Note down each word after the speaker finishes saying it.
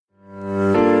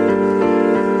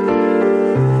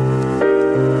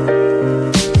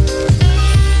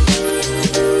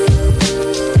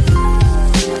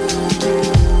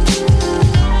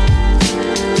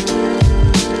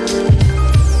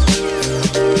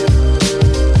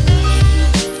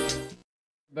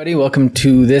Everybody, welcome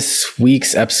to this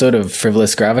week's episode of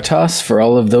Frivolous Gravitas. For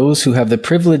all of those who have the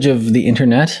privilege of the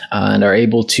internet and are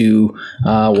able to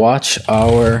watch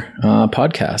our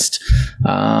podcast.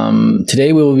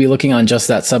 Today we will be looking on just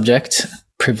that subject,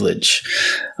 privilege.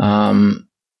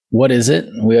 What is it?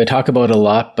 We talk about it a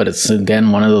lot, but it's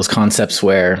again one of those concepts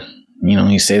where,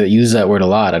 you say that use that word a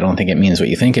lot. I don't think it means what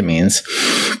you think it means.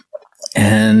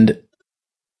 And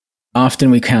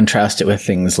often we contrast it with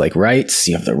things like rights.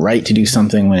 You have the right to do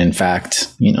something when in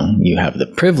fact, you have the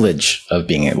privilege of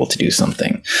being able to do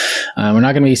something. We're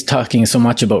not going to be talking so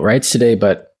much about rights today,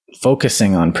 but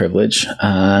focusing on privilege,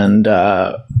 and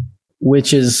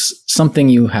which is something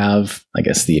you have, I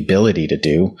guess, the ability to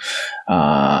do,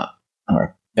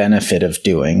 or benefit of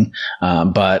doing.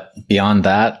 But beyond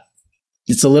that,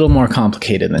 it's a little more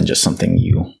complicated than just something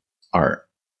you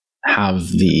have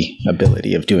the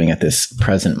ability of doing at this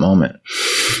present moment.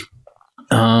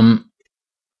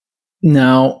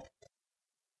 Now,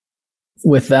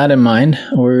 with that in mind,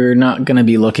 we're not going to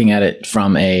be looking at it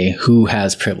from a who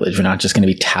has privilege. We're not just going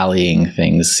to be tallying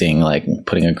things,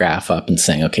 putting a graph up and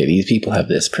saying, okay, these people have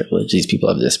this privilege, these people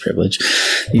have this privilege,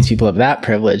 these people have that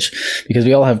privilege, because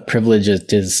we all have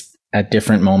privileges at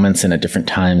different moments and at different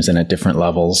times and at different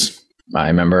levels. I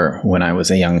remember when I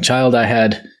was a young child, I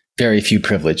had very few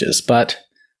privileges, but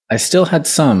I still had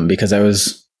some because I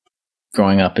was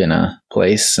growing up in a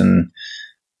place and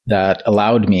that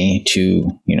allowed me to,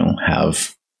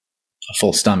 have a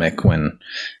full stomach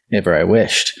whenever I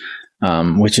wished,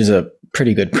 which is a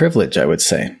pretty good privilege, I would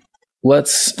say.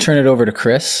 Let's turn it over to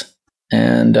Chris.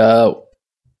 And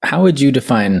how would you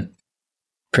define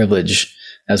privilege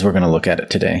as we're going to look at it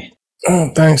today?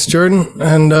 Oh, thanks, Jordan.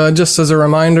 And just as a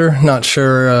reminder, not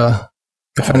sure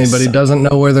if anybody doesn't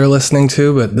know where they're listening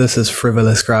to, but this is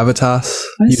Frivolous Gravitas.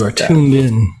 You are tuned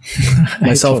in.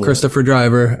 Myself, Christopher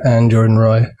Driver, and Jordan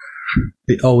Roy.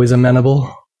 The always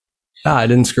amenable. I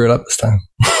didn't screw it up this time.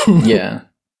 Yeah.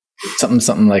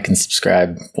 Something like and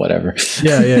subscribe, whatever.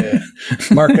 Yeah.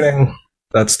 Marketing,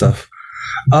 that stuff.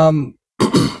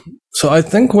 So I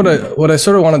think what I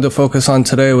sort of wanted to focus on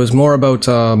today was more about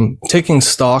taking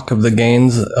stock of the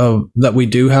gains that we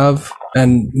do have,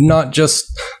 and not just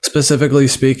specifically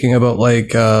speaking about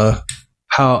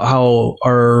how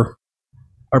our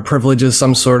privilege is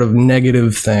some sort of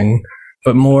negative thing,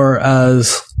 but more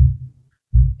as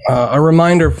a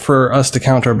reminder for us to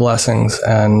count our blessings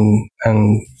and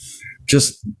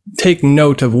just take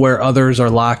note of where others are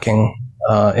lacking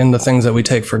in the things that we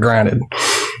take for granted.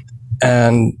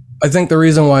 And I think the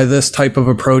reason why this type of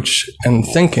approach and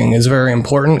thinking is very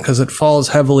important because it falls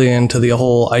heavily into the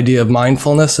whole idea of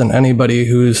mindfulness, and anybody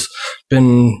who's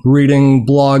been reading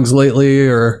blogs lately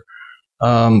or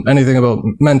anything about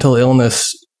mental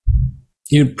illness,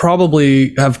 you'd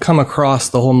probably have come across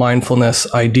the whole mindfulness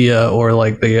idea or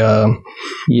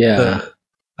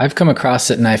I've come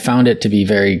across it and I found it to be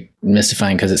very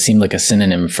mystifying because it seemed like a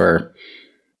synonym for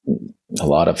a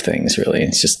lot of things, really.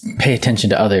 It's just pay attention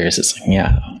to others. It's like,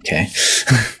 yeah, okay.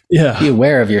 Yeah. Be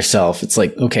aware of yourself. It's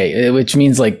like, okay, which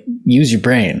means use your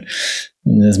brain.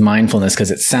 And there's mindfulness because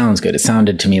it sounds good. It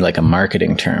sounded to me like a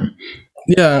marketing term.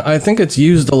 Yeah, I think it's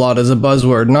used a lot as a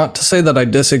buzzword. Not to say that I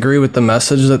disagree with the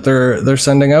message that they're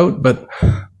sending out, but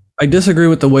I disagree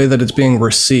with the way that it's being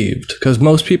received because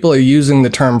most people are using the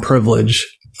term privilege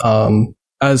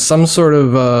as some sort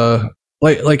of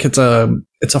like it's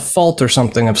a fault or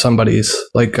something of somebody's.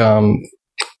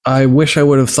 I wish I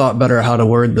would have thought better how to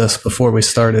word this before we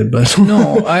started, but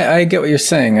no, I get what you're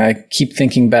saying. I keep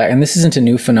thinking back, and this isn't a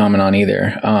new phenomenon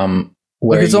either.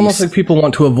 It's almost like people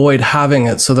want to avoid having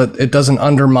it so that it doesn't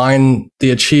undermine the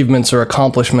achievements or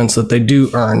accomplishments that they do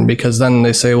earn, because then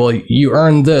they say, well, you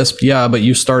earned this, but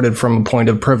you started from a point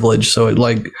of privilege, so it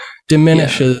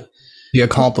diminishes the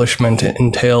accomplishment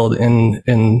entailed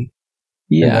in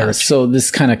so this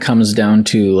kind of comes down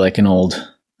to I don't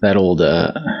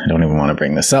even want to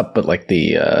bring this up, but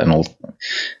an old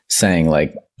saying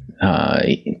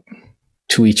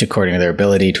to each according to their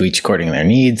ability, to each according to their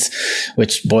needs,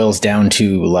 which boils down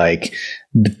to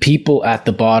the people at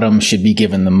the bottom should be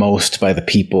given the most by the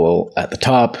people at the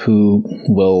top who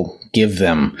will give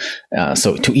them.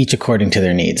 So to each according to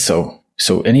their needs. So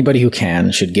anybody who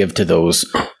can should give to those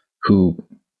who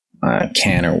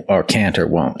can or can't or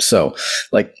won't. So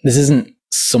this isn't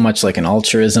so much like an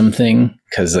altruism thing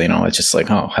because, it's just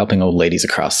helping old ladies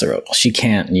across the road. Well, she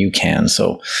can't and you can,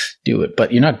 so do it.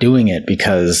 But you're not doing it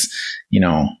because,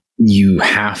 you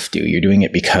have to. You're doing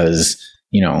it because,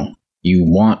 you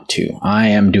want to. I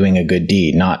am doing a good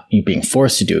deed, not you being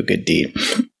forced to do a good deed.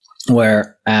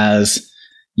 Whereas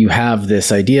you have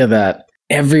this idea that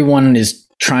everyone is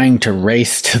trying to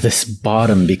race to this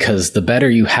bottom because the better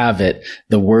you have it,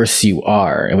 the worse you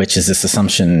are, which is this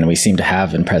assumption we seem to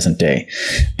have in present day.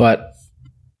 But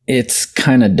it's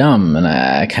kind of dumb. And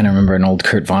I kind of remember an old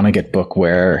Kurt Vonnegut book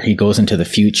where he goes into the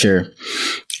future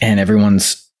and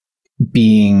everyone's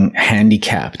being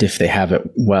handicapped if they have it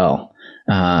well.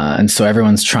 And so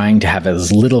everyone's trying to have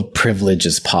as little privilege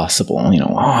as possible. You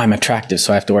know, oh, I'm attractive,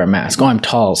 so I have to wear a mask. Oh, I'm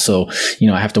tall, so, you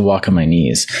know, I have to walk on my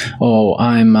knees. Oh,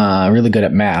 I'm really good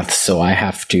at math, so I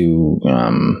have to...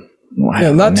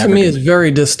 that to me is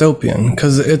very dystopian,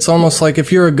 because it's almost like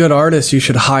if you're a good artist, you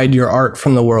should hide your art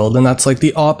from the world. And that's like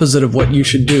the opposite of what you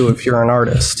should do if you're an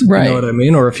artist. Right. You know what I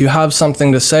mean? Or if you have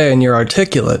something to say and you're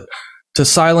articulate, to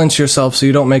silence yourself so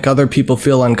you don't make other people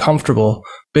feel uncomfortable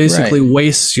basically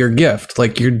wastes your gift.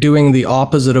 Like you're doing the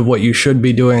opposite of what you should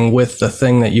be doing with the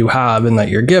thing that you have and that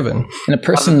you're given. And a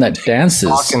person that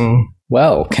dances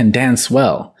well can dance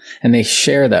well. And they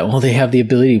share that. Well, they have the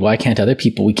ability. Why can't other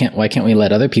people? Why can't we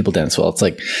let other people dance well? It's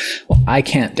like, well, I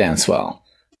can't dance well.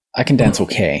 I can dance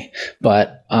okay,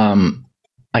 but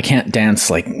I can't dance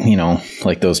like, you know,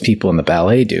 like those people in the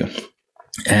ballet do.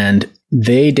 And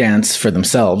they dance for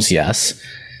themselves, yes,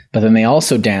 but then they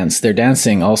also dance. Their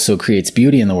dancing also creates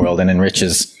beauty in the world and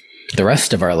enriches the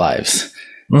rest of our lives.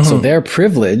 Mm-hmm. So their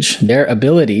privilege, their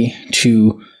ability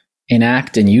to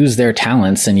enact and use their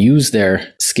talents and use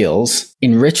their skills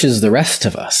enriches the rest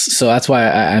of us. So that's why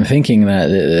I'm thinking that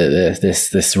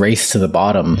this race to the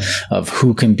bottom of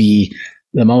who can be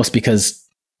the most, because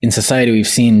in society we've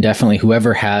seen definitely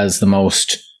whoever has the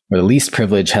most or the least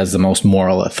privilege has the most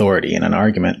moral authority in an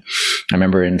argument. I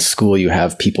remember in school you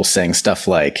have people saying stuff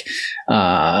like,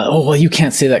 oh, well, you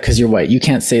can't say that because you're white. You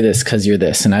can't say this because you're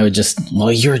this. And I would just, well,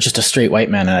 you're just a straight white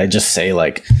man. And I just say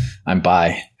like, I'm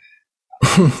bi.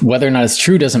 Whether or not it's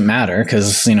true doesn't matter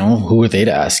because, you know, who are they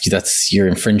to ask you? You're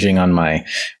infringing on my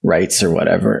rights or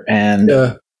whatever.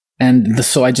 And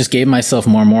so I just gave myself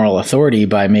more moral authority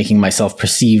by making myself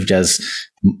perceived as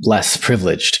less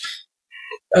privileged.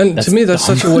 And to me, that's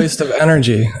such a waste of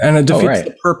energy, and it defeats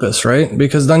the purpose, right?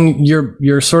 Because then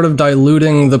you're sort of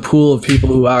diluting the pool of people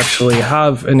who actually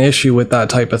have an issue with that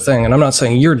type of thing. And I'm not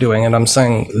saying you're doing it. I'm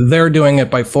saying they're doing it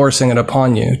by forcing it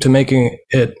upon you, to making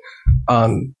it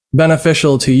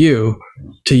beneficial to you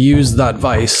to use that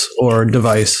vice or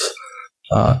device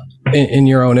in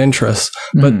your own interests.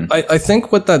 Mm-hmm. But I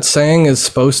think what that's saying is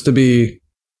supposed to be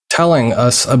telling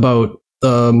us about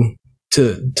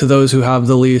to those who have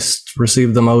the least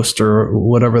receive the most, or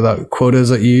whatever that quote is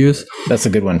that you use. That's a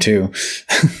good one too.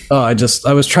 I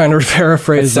was trying to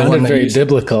paraphrase the one that very you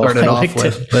biblical. Started off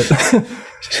with,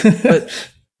 but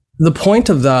the point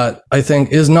of that, I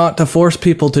think, is not to force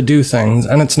people to do things,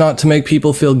 and it's not to make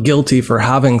people feel guilty for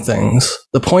having things.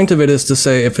 The point of it is to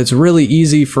say, if it's really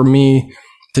easy for me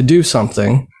to do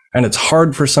something and it's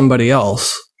hard for somebody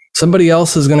else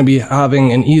is going to be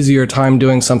having an easier time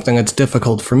doing something that's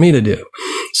difficult for me to do.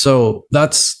 So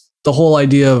that's the whole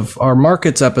idea of our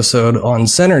markets episode on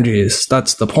synergies.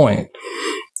 That's the point.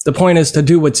 The point is to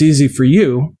do what's easy for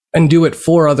you and do it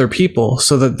for other people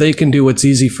so that they can do what's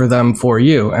easy for them for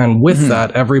you. And with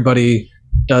that, everybody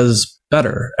does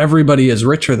better. Everybody is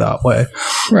richer that way.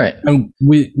 Right. And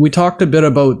we talked a bit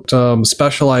about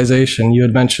specialization. You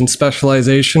had mentioned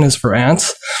specialization is for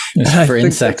ants. It's for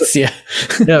insects, yeah.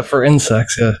 Yeah, for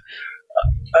insects, yeah.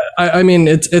 I mean,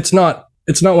 it's not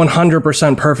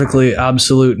 100% perfectly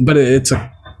absolute, but it's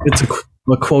a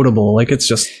quotable. Like it's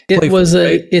just playful,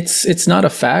 right? It's not a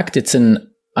fact. It's an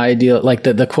ideal. Like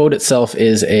the quote itself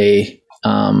is it's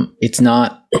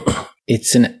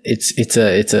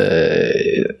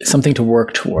something to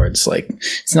work towards. Like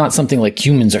it's not something like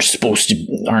humans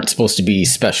aren't supposed to be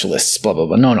specialists, blah blah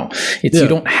blah. No. You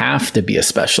don't have to be a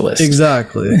specialist.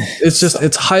 Exactly.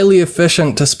 It's highly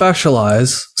efficient to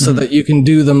specialize so that you can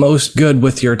do the most good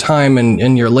with your time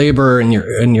and your labor and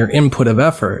your input of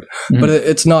effort. But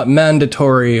it's not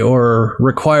mandatory or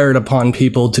required upon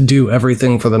people to do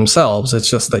everything for themselves. It's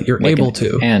just that you're able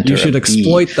to. You should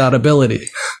exploit that ability.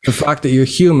 The fact that you're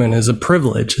human is a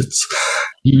privilege.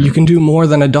 You can do more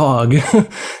than a dog.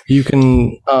 You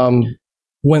can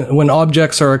when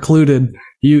objects are occluded,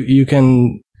 you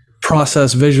can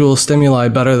process visual stimuli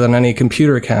better than any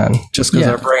computer can, just because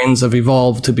our brains have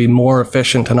evolved to be more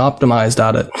efficient and optimized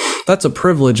at it. That's a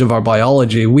privilege of our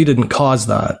biology. We didn't cause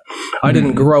that. I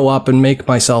didn't grow up and make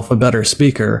myself a better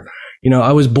speaker. You know,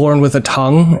 I was born with a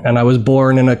tongue, and I was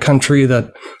born in a country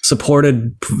that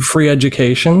supported free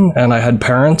education, and I had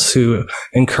parents who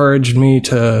encouraged me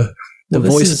to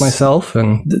voice myself.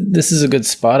 And this is a good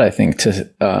spot, I think,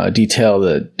 to detail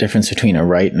the difference between a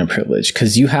right and a privilege,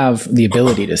 because you have the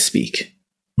ability to speak.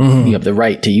 Mhm. You have the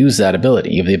right to use that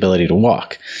ability. You have the ability to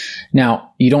walk.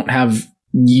 Now,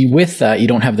 with that, you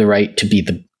don't have the right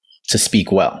to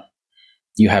speak well.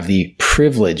 You have the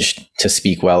privilege to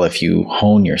speak well if you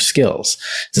hone your skills.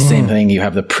 It's the same thing. You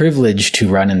have the privilege to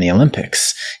run in the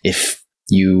Olympics if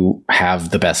you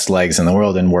have the best legs in the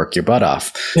world and work your butt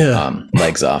off. Yeah.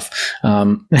 Legs off.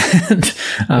 If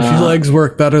your legs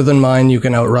work better than mine, you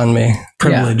can outrun me.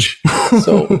 Privilege.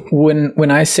 So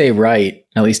when I say right,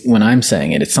 at least when I'm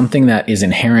saying it, it's something that is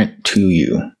inherent to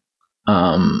you.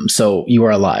 So you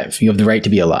are alive. You have the right to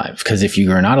be alive, because if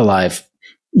you are not alive,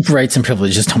 rights and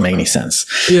privileges don't make any sense.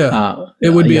 Yeah.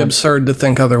 It would be absurd to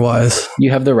think otherwise.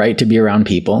 You have the right to be around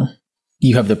people.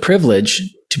 You have the privilege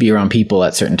to be around people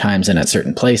at certain times and at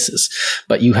certain places,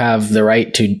 but you have the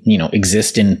right to,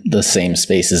 exist in the same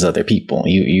space as other people.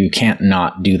 You can't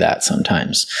not do that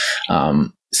sometimes.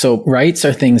 So rights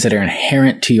are things that are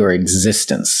inherent to your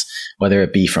existence, whether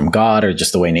it be from God or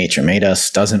just the way nature made us,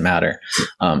 doesn't matter.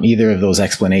 Either of those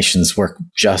explanations work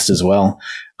just as well.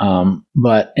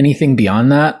 But anything beyond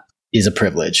that is a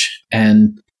privilege,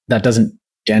 and that doesn't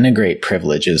denigrate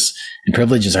privileges, and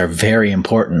privileges are very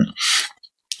important.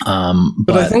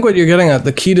 But I think what you're getting at,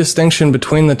 the key distinction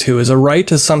between the two is a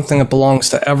right is something that belongs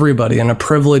to everybody, and a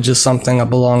privilege is something that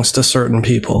belongs to certain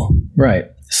people. Right.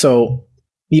 So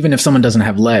even if someone doesn't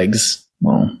have legs,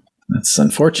 well, that's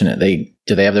unfortunate.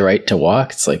 Do they have the right to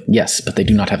walk? It's like, yes, but they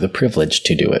do not have the privilege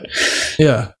to do it.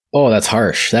 Yeah. Oh, that's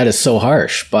harsh. That is so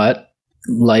harsh. But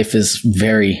life is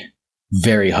very,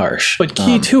 very harsh. But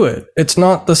key to it, it's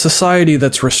not the society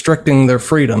that's restricting their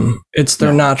freedom. It's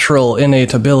their natural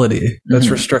innate ability that's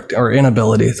restricting, or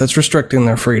inability that's restricting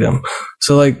their freedom.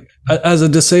 So like, as a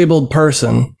disabled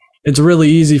person, it's really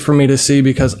easy for me to see,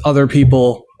 because other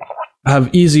people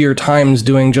have easier times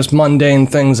doing just mundane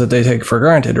things that they take for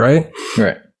granted, right?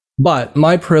 Right. But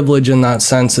my privilege in that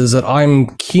sense is that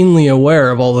I'm keenly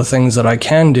aware of all the things that I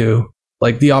can do,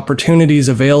 like the opportunities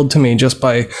availed to me just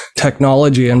by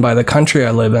technology and by the country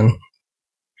I live in.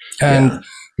 And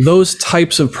those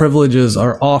types of privileges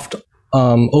are oft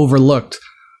overlooked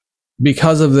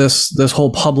because of this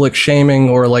whole public shaming,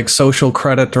 or like social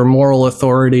credit or moral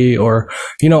authority, or,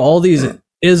 all these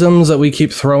isms that we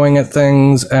keep throwing at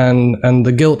things, and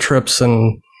the guilt trips,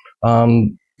 and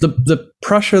the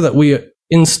pressure that we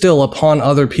instill upon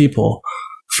other people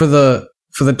for the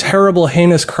terrible,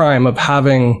 heinous crime of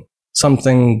having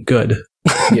something good.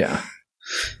 Yeah.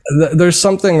 There's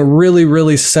something really,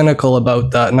 really cynical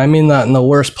about that. And I mean that in the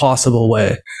worst possible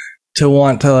way, to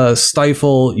want to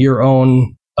stifle your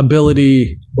own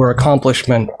ability or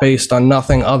accomplishment based on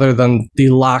nothing other than the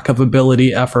lack of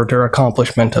ability, effort, or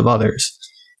accomplishment of others.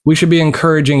 We should be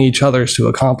encouraging each other to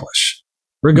accomplish,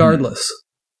 regardless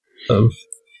of.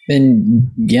 And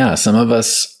yeah, some of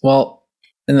us, well,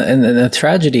 and the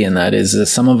tragedy in that is that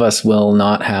some of us will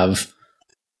not have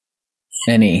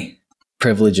any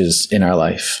privileges in our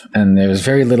life, and there's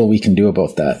very little we can do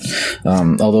about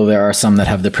that. Although there are some that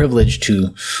have the privilege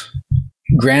to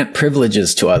grant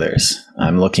privileges to others.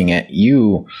 I'm looking at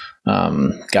you,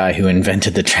 guy who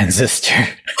invented the transistor.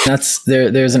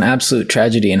 There's an absolute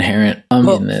tragedy inherent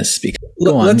in this.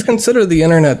 Let's consider the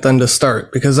internet then to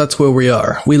start, because that's where we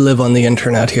are. We live on the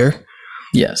internet here.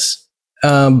 Yes.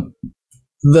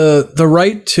 The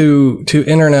right to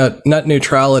internet net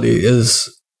neutrality is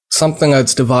something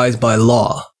that's devised by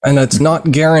law, and it's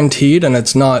not guaranteed, and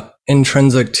it's not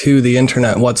intrinsic to the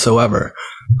internet whatsoever.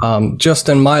 Just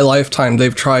in my lifetime,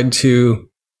 they've tried to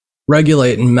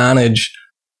regulate and manage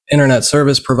internet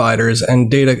service providers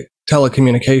and data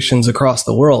telecommunications across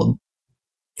the world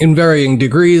in varying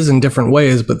degrees in different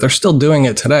ways, but they're still doing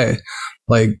it today.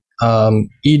 Like,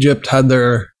 Egypt had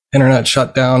their internet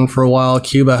shut down for a while.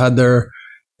 Cuba had their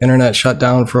internet shut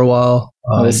down for a while.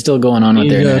 It's still going on with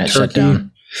their internet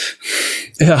shutdown.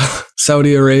 Yeah.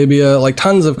 Saudi Arabia, like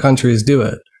tons of countries do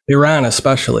it. Iran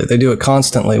especially, they do it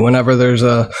constantly. Whenever there's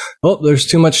there's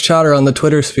too much chatter on the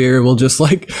Twitter sphere, we'll just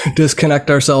disconnect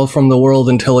ourselves from the world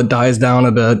until it dies down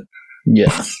a bit.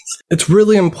 Yeah. It's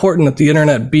really important that the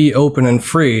internet be open and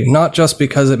free, not just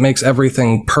because it makes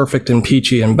everything perfect and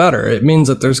peachy and better. It means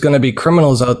that there's going to be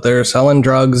criminals out there selling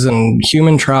drugs and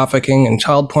human trafficking and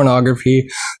child pornography.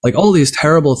 Like, all these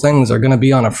terrible things are going to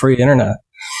be on a free internet.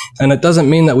 And it doesn't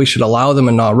mean that we should allow them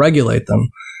and not regulate them.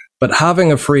 But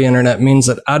having a free internet means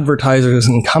that advertisers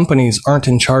and companies aren't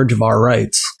in charge of our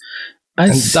rights.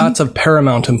 That's of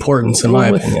paramount importance, in my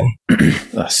opinion.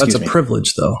 That's a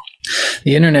privilege, though.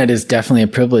 The internet is definitely a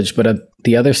privilege, but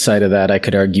the other side of that, I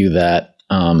could argue that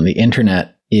the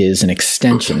internet is an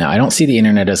extension. Now, I don't see the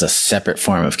internet as a separate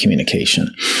form of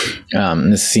communication.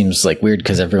 This seems like weird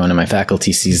because everyone in my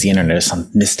faculty sees the internet as some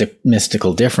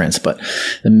mystical difference, but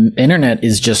the internet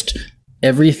is just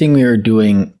everything we are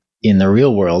doing in the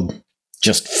real world,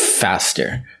 just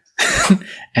faster.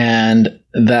 And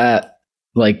that,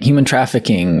 like, human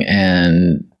trafficking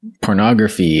and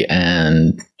pornography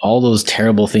and all those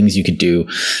terrible things you could do,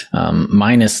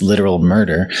 minus literal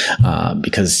murder,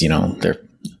 because, they're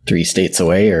 3 states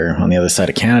away or on the other side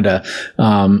of Canada,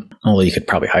 although you could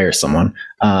probably hire someone,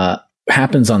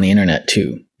 happens on the internet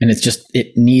too. And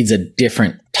it needs a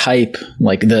different type,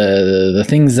 like the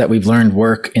things that we've learned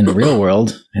work in the real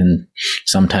world and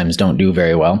sometimes don't do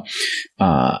very well.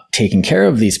 Taking care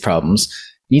of these problems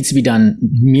needs to be done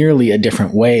merely a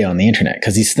different way on the internet,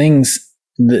 because these things,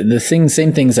 same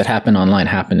things that happen online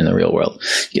happen in the real world.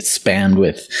 You get spammed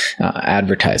with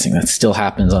advertising that still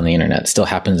happens on the internet, still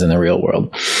happens in the real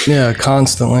world. Yeah,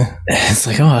 constantly. It's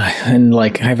like, and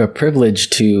like I have a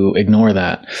privilege to ignore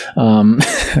that.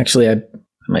 Actually, I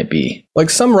might be. Like,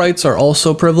 some rights are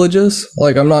also privileges.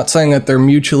 Like, I'm not saying that they're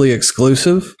mutually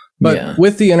exclusive. But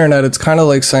with the internet, it's kind of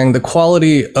like saying the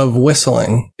quality of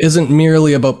whistling isn't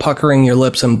merely about puckering your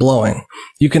lips and blowing.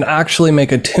 You can actually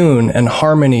make a tune and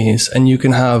harmonies, and you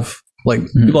can have, like,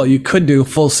 well, you could do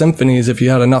full symphonies if you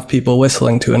had enough people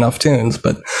whistling to enough tunes.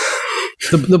 But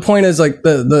the point is, like,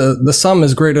 the sum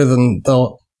is greater than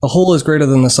the whole is greater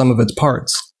than the sum of its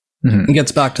parts. It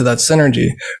gets back to that synergy,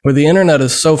 where the internet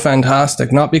is so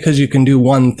fantastic, not because you can do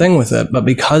one thing with it, but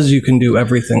because you can do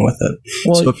everything with it.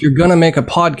 Well, so if you're going to make a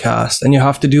podcast and you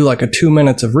have to do like a 2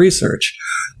 minutes of research,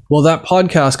 well, that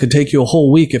podcast could take you a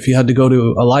whole week if you had to go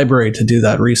to a library to do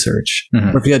that research,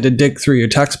 or if you had to dig through your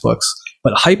textbooks.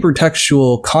 But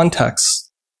hypertextual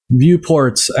contexts,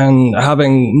 viewports, and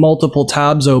having multiple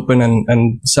tabs open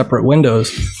and separate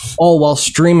windows, all while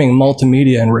streaming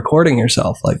multimedia and recording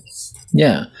yourself, like,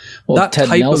 yeah. Well, that Ted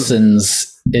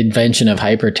Nelson's invention of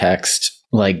hypertext,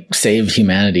 like, saved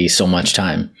humanity so much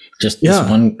time. Just this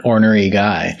one ornery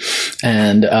guy.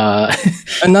 And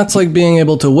and that's like being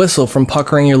able to whistle from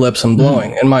puckering your lips and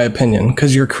blowing, in my opinion,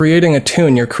 because you're creating a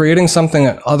tune. You're creating something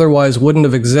that otherwise wouldn't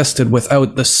have existed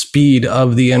without the speed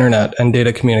of the internet and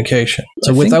data communication.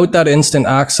 So without that instant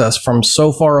access from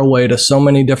so far away to so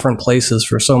many different places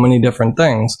for so many different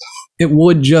things, it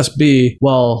would just be,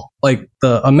 well, like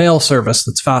a mail service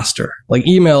that's faster. Like,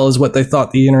 email is what they thought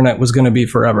the internet was going to be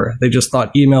forever. They just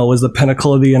thought email was the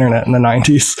pinnacle of the internet in the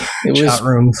 90s. Chat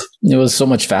rooms. It was so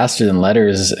much faster than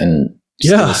letters, and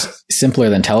it was simpler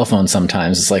than telephone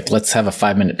sometimes. It's like, let's have a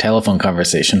 5-minute telephone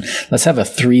conversation. Let's have a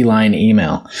 3-line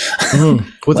email.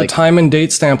 With a time and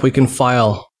date stamp we can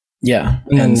file. Yeah.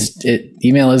 And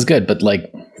email is good, but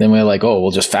like, then we're like, oh,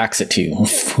 we'll just fax it to you.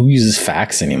 Who uses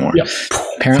fax anymore? Yep.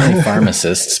 Apparently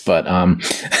pharmacists, but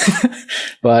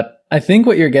I think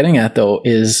what you're getting at though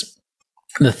is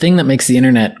the thing that makes the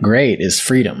internet great is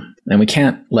freedom. And we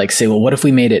can't like say, well, what if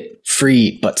we made it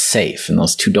free but safe? And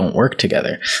those two don't work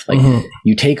together. Like,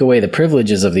 you take away the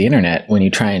privileges of the internet when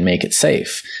you try and make it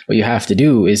safe. What you have to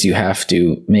do is you have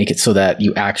to make it so that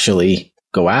you actually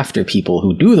go after people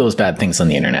who do those bad things on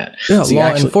the internet. Yeah, so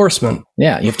law enforcement.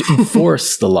 Yeah, you have to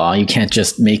enforce the law. You can't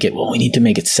just make it, well, we need to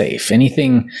make it safe.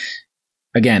 Anything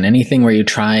where you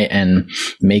try and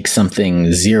make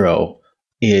something zero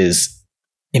is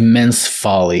immense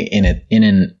folly in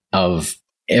and of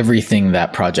everything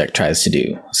that project tries to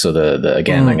do. So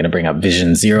again, I'm going to bring up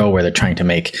Vision Zero, where they're trying to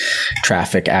make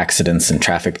traffic accidents and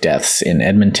traffic deaths in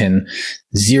Edmonton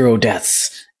 0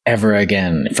 deaths ever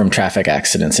again from traffic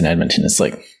accidents in Edmonton. It's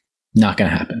like, not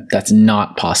going to happen. That's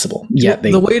not possible. Yet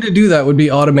the way to do that would be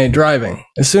automate driving.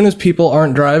 As soon as people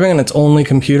aren't driving and it's only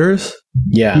computers,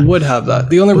 you would have that.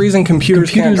 The only reason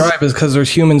computers can't drive is because there's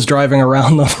humans driving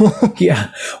around them.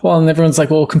 Yeah. Well, and everyone's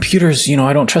like, well, computers,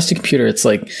 I don't trust a computer. It's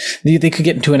like, they could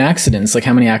get into an accident. It's like,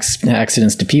 how many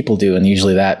accidents do people do? And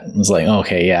usually that is like,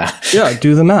 okay, yeah. Yeah,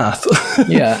 do the math.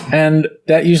 Yeah. And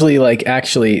that usually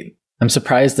actually, I'm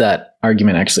surprised that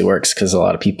argument actually works, because a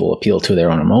lot of people appeal to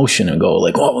their own emotion and go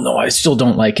like, oh, no, I still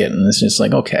don't like it. And it's just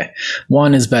like, okay,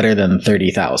 1 is better than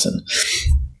 30,000.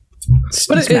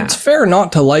 But it's fair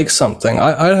not to like something.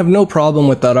 I have no problem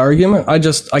with that argument.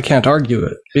 I can't argue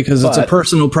it because it's a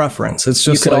personal preference. It's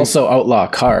just you could also outlaw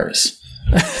cars.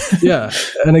 Yeah.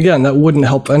 And again, that wouldn't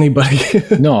help anybody.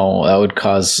 No, that would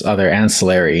cause other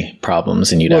ancillary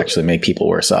problems, and you'd actually make people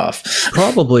worse off.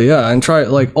 Probably, yeah. And try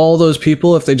all those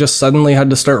people, if they just suddenly had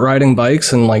to start riding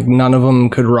bikes and none of them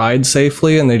could ride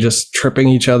safely and they just tripping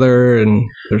each other and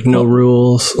there's no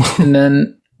rules. And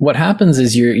then what happens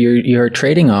is you're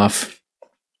trading off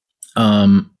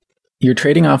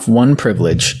one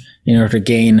privilege in order to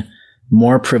gain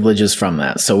more privileges from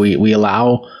that. So we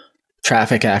allow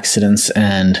traffic accidents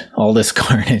and all this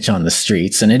carnage on the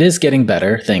streets. And it is getting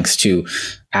better thanks to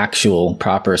actual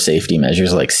proper safety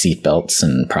measures like seat belts,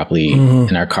 and probably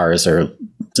in our cars are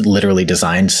literally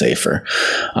designed safer.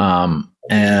 But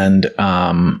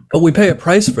we pay a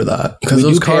price for that because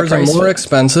those cars are more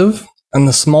expensive, and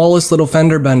the smallest little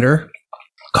fender bender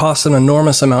costs an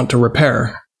enormous amount to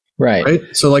repair. Right.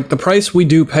 So like the price we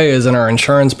do pay is in our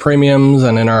insurance premiums,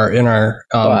 and in our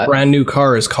brand new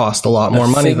cars cost a lot more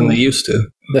money than they used to.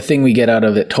 The thing we get out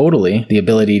of it totally, the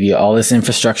ability to all this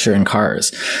infrastructure in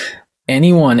cars,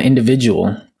 any one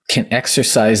individual can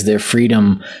exercise their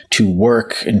freedom to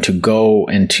work and to go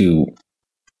and to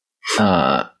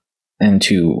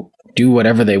do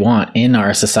whatever they want in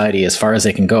our society as far as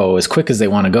they can go, as quick as they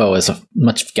want to go, as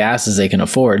much gas as they can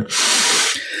afford.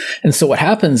 And so what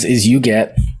happens is you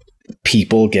get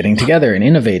people getting together and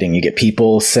innovating. You get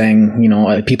people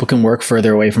saying, people can work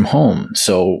further away from home.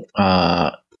 So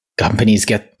companies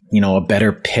get, a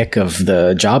better pick of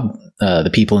the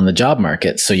people in the job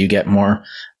market. So you get more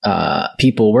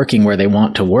people working where they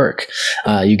want to work.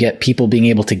 You get people being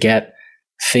able to get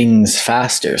things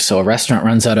faster. So a restaurant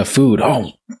runs out of food.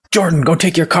 Oh, Jordan, go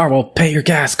take your car. We'll pay your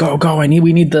gas. Go.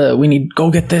 We need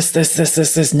go get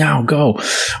this now. Go.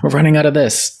 We're running out of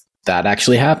this. That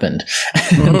actually happened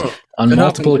on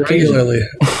multiple occasions.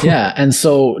 Yeah. And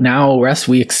so now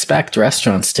we expect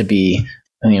restaurants to be,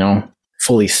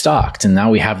 fully stocked. And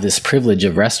now we have this privilege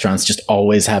of restaurants just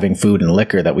always having food and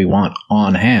liquor that we want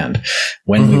on hand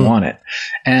when we want it.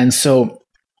 And so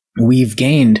we've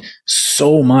gained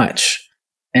so much,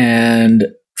 and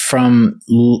from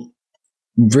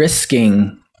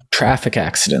risking traffic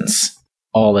accidents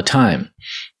all the time.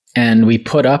 And we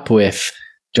put up with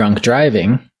drunk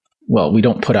driving. Well, we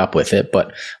don't put up with it,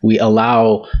 but we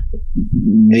allow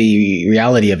the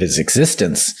reality of its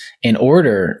existence in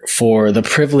order for the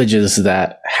privileges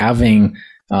that having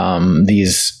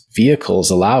these vehicles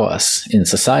allow us in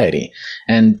society.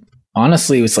 And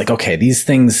honestly, it's like, okay, these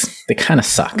things, they kind of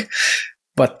suck,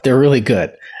 but they're really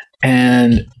good.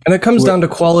 And it comes down to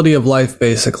quality of life,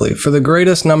 basically. For the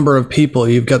greatest number of people,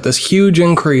 you've got this huge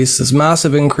increase, this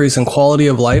massive increase in quality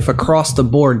of life across the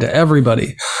board to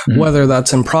everybody, whether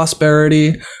that's in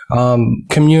prosperity,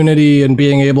 community, and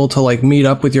being able to like meet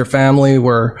up with your family,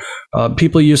 where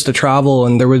people used to travel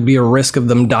and there would be a risk of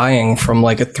them dying from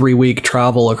like a 3-week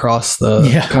travel across the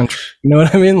country. You know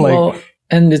what I mean? Like,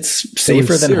 and it's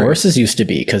safer than horses used to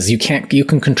be, because you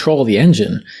can control the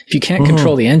engine. If you can't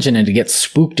control the engine and it gets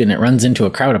spooked and it runs into a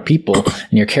crowd of people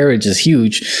and your carriage is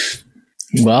huge,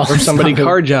 well, or somebody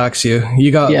carjacks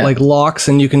you got like locks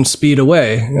and you can speed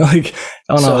away. Like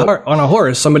on a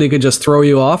horse, somebody could just throw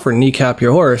you off or kneecap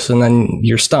your horse and then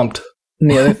you're stumped.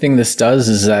 And the other thing this does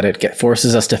is that it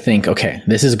forces us to think, okay,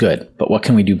 this is good, but what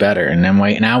can we do better? And then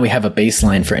now we have a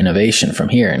baseline for innovation from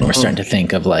here. And we're starting to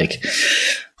think of like,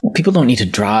 well, people don't need to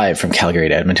drive from Calgary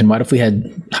to Edmonton. What if we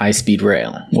had high-speed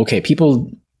rail? Okay,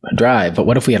 people drive, but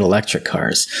what if we had electric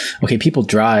cars? Okay, people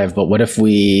drive, but what if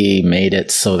we made it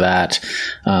so that,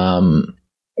 I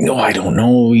don't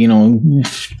know,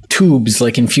 tubes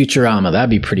like in Futurama? That'd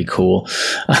be pretty cool.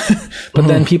 But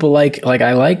then people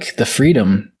I like the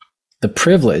freedom, the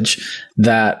privilege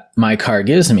that my car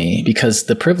gives me, because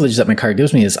the privilege that my car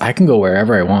gives me is I can go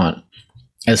wherever I want,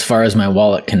 as far as my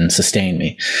wallet can sustain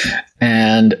me.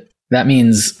 And that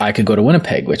means I could go to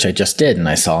Winnipeg, which I just did, and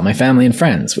I saw my family and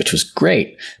friends, which was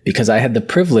great because I had the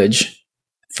privilege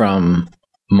from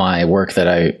my work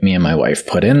that me and my wife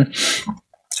put in,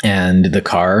 and the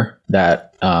car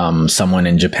that someone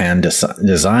in Japan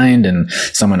designed, and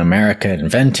someone in America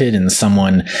invented, and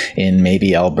someone in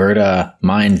maybe Alberta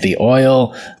mined the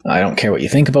oil. I don't care what you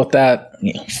think about that.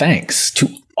 Thanks to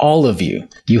all of you.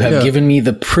 You have given me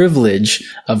the privilege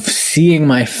of seeing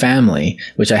my family,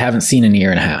 which I haven't seen in a year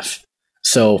and a half.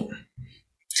 So,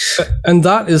 and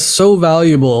that is so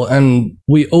valuable, and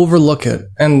we overlook it.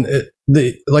 And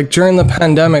during the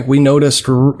pandemic, we noticed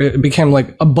it became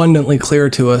like abundantly clear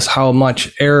to us how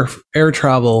much air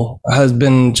travel has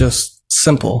been just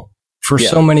simple for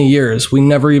so many years. We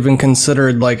never even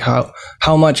considered like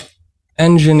how much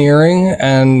engineering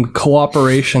and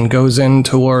cooperation goes in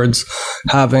towards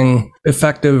having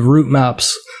effective route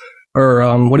maps, or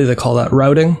what do they call that?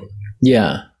 Routing?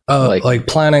 Yeah. Like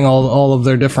planning all of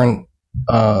their different,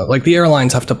 like the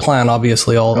airlines have to plan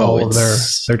obviously all of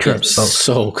their trips.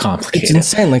 So complicated. It's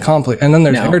insanely complicated. And then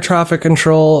there's air traffic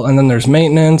control, and then there's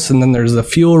maintenance, and then there's the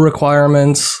fuel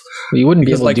requirements. Well, you wouldn't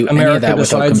be able to do America any of that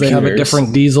without computers. They have a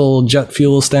different diesel jet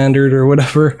fuel standard or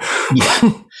whatever.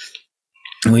 Yeah.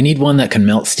 We need one that can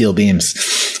melt steel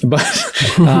beams. but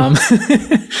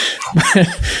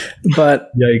but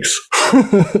Yikes.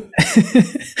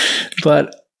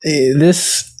 but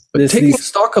Taking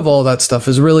stock of all that stuff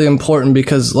is really important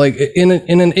because, like, in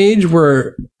an age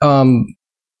where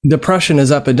depression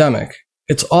is epidemic,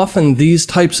 it's often these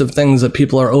types of things that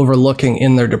people are overlooking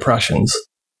in their depressions.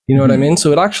 You know what I mean?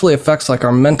 So it actually affects like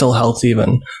our mental health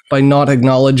even by not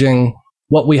acknowledging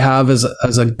what we have as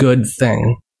a good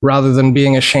thing. Rather than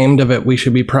being ashamed of it, we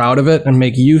should be proud of it and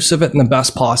make use of it in the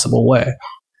best possible way.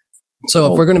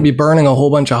 So if we're going to be burning a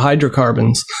whole bunch of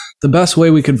hydrocarbons, the best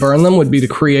way we could burn them would be to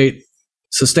create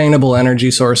sustainable energy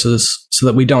sources so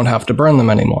that we don't have to burn them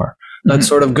anymore. That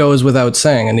sort of goes without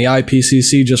saying. And the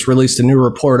IPCC just released a new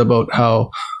report about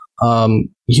how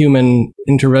human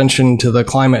intervention to the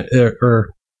climate or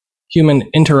human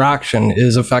interaction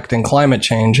is affecting climate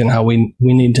change and how we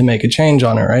need to make a change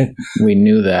on it, right? We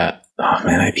knew that. Oh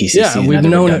man, IPCC. Yeah, we've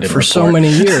known it for so many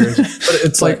years. But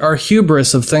it's like our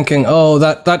hubris of thinking, oh,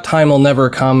 that time will never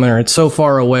come, or it's so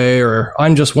far away, or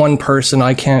I'm just one person,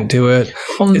 I can't do it.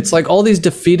 It's like all these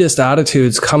defeatist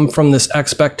attitudes come from this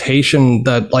expectation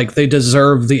that like they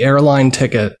deserve the airline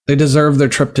ticket, they deserve their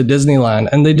trip to Disneyland,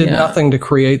 and they did nothing to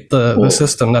create the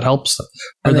system that helps them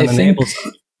or that enables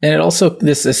them. And it also,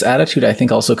 this attitude, I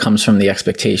think, also comes from the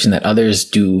expectation that others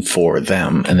do for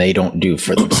them and they don't do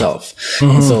for themselves.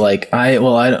 So like, I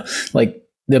don't, like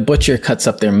the butcher cuts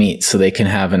up their meat so they can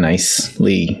have a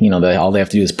nicely, all they have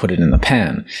to do is put it in the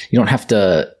pan. You don't have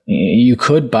to, you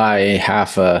could buy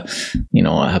half a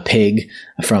pig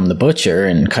from the butcher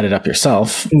and cut it up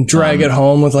yourself. And drag it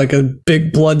home with like a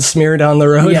big blood smear down the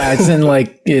road. Yeah,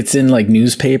 it's in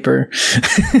newspaper.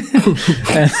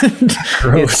 And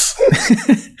gross.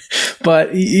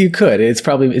 But you could.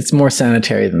 It's more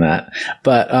sanitary than that.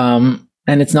 But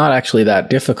and it's not actually that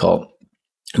difficult.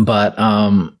 But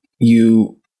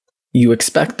you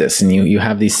expect this, and you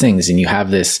have these things, and you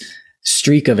have this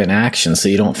streak of inaction. So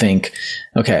you don't think,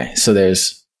 okay, so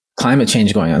there's climate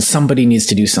change going on. Somebody needs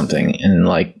to do something. And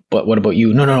like, but what about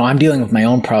you? No, I'm dealing with my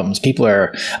own problems. People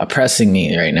are oppressing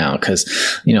me right now because,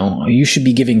 you should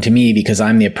be giving to me because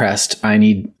I'm the oppressed. I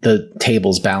need the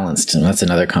tables balanced. And that's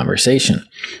another conversation.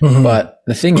 But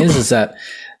the thing is that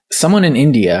someone in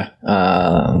India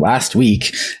last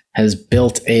week has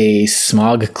built a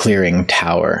smog clearing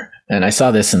tower. And I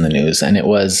saw this in the news, and it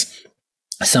was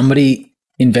somebody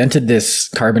invented this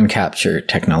carbon capture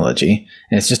technology,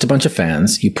 and it's just a bunch of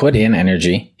fans. You put in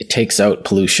energy, it takes out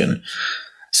pollution.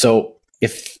 So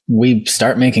if we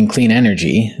start making clean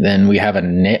energy, then we have a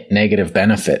net negative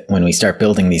benefit when we start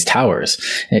building these towers.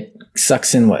 It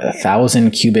sucks in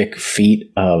 1,000 cubic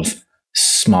feet of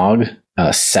smog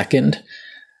a second.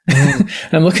 And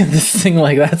I'm looking at this thing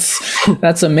like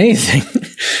that's amazing.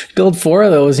 Build 4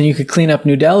 of those and you could clean up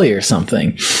New Delhi or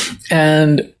something.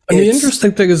 And the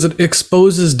interesting thing is it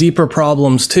exposes deeper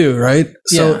problems too, right?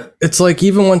 So it's like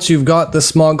even once you've got the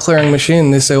smog clearing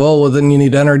machine, they say, well, then you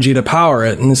need energy to power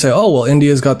it. And they say, oh, well,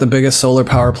 India's got the biggest solar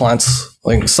power plants,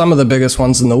 like some of the biggest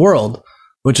ones in the world,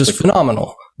 which is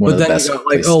phenomenal. But then you go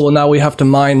like, oh, well, now we have to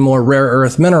mine more rare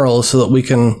earth minerals so that we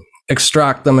can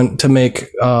extract them to make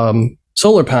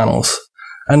solar panels.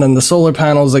 And then the solar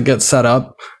panels that get set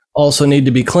up also need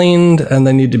to be cleaned, and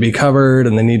they need to be covered,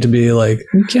 and they need to be like,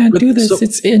 you can't do this.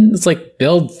 It's like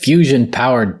build fusion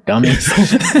powered dummies.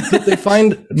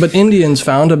 But Indians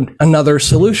found another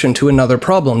solution to another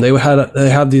problem. They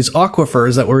had these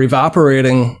aquifers that were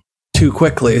evaporating too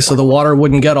quickly, so the water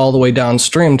wouldn't get all the way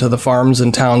downstream to the farms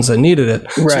and towns that needed it.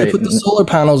 Right. So they put the solar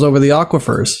panels over the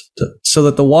aquifers so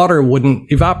that the water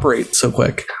wouldn't evaporate so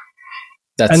quick.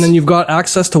 And then you've got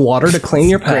access to water to clean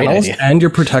your panels, and you're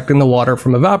protecting the water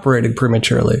from evaporating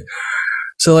prematurely.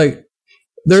 So like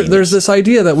there's this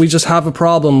idea that we just have a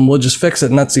problem, we'll just fix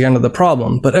it, and that's the end of the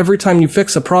problem. But every time you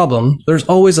fix a problem, there's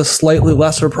always a slightly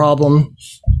lesser problem,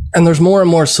 and there's more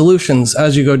and more solutions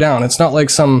as you go down. It's not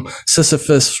like some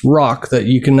Sisyphus rock that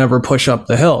you can never push up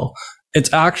the hill.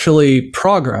 It's actually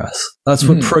progress. That's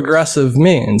what progressive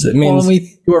means. It means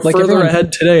you are further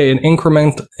ahead today in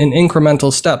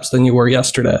incremental steps than you were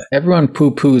yesterday. Everyone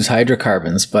poo-poos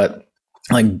hydrocarbons, but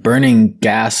like burning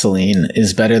gasoline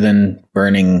is better than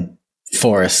burning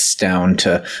forests down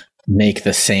to make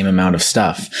the same amount of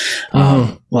stuff.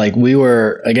 Like we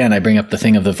were, again, I bring up the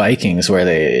thing of the Vikings where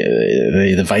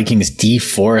the Vikings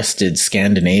deforested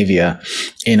Scandinavia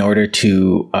in order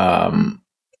to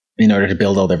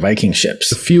build all their Viking ships.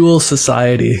 The fuel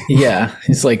society. Yeah.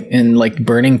 It's like, and like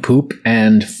burning poop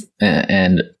and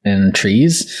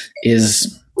trees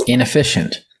is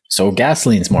inefficient. So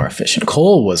gasoline's more efficient.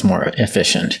 Coal was more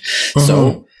efficient.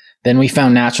 So Then we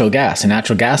found natural gas, and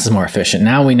natural gas is more efficient.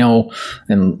 Now we know,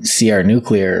 and see our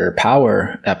nuclear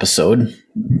power episode,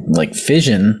 like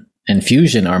fission and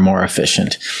fusion are more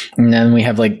efficient. And then we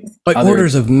have like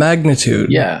orders of magnitude.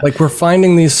 Yeah. Like we're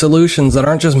finding these solutions that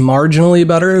aren't just marginally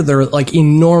better. They're like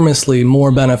enormously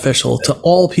more beneficial to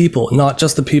all people, not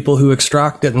just the people who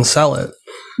extract it and sell it.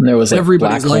 There was like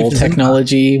black hole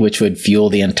technology, which would fuel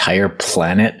the entire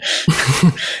planet.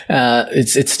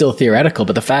 It's still theoretical,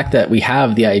 but the fact that we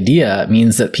have the idea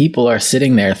means that people are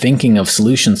sitting there thinking of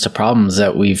solutions to problems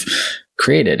that we've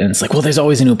created. And it's like, well, there's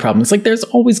always a new problem. It's like, there's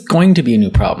always going to be a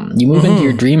new problem. You move into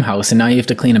your dream house and now you have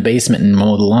to clean a basement and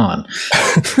mow the lawn.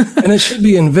 And it should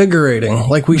be invigorating.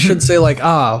 Like we should say like,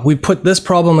 we put this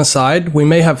problem aside. We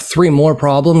may have 3 more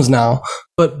problems now,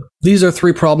 but these are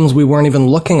 3 problems we weren't even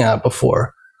looking at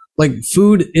before. Like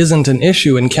food isn't an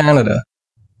issue in Canada.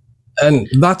 And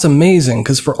that's amazing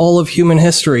because for all of human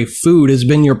history, food has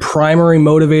been your primary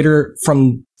motivator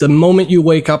from the moment you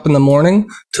wake up in the morning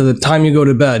to the time you go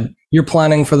to bed. You're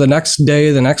planning for the next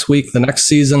day, the next week, the next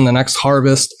season, the next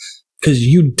harvest, because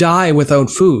you die without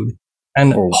food.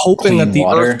 And hoping that the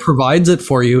earth provides it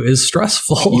for you is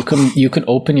stressful. You can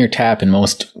open your tap in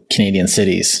most Canadian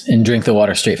cities and drink the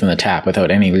water straight from the tap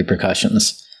without any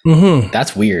repercussions.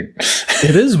 That's weird.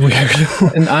 It is weird.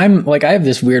 And I'm like, I have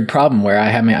this weird problem where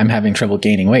I'm having trouble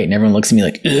gaining weight, and everyone looks at me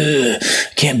like, I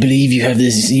can't believe you have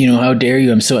this, how dare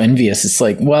you? I'm so envious. It's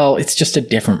like, well, it's just a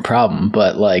different problem.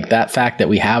 But like that fact that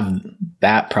we have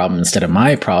that problem instead of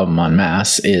my problem en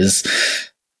masse is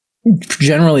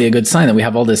generally a good sign that we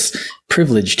have all this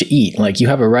privilege to eat. Like you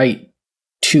have a right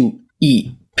to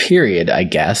eat, period, I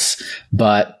guess.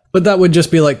 But that would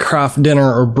just be like craft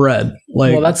dinner or bread.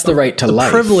 Like, well, that's the right to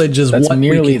life. Privilege is that's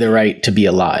merely the right to be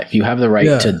alive. You have the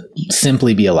right to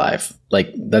simply be alive.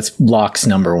 Like that's Locke's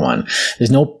number 1. There's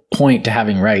no point to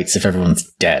having rights if everyone's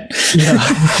dead. Yeah.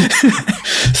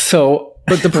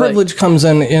 But the privilege comes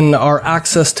in our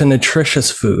access to nutritious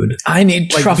food. I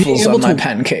need truffles on my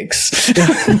pancakes.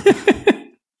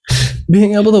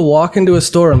 Being able to walk into a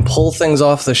store and pull things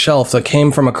off the shelf that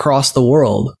came from across the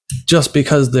world just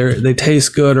because they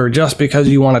taste good, or just because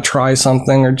you want to try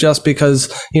something, or just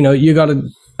because, you got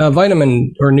a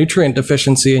vitamin or nutrient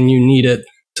deficiency and you need it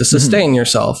to sustain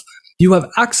yourself. You have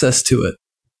access to it.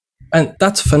 And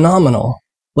that's phenomenal.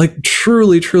 Like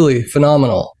truly, truly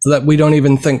phenomenal that we don't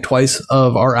even think twice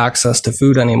of our access to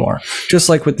food anymore. Just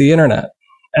like with the internet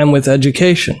and with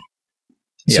education.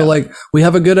 Yeah. So like we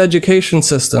have a good education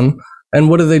system, and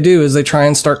what do? Is they try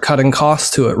and start cutting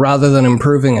costs to it rather than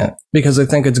improving it because they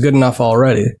think it's good enough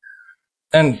already.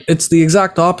 And it's the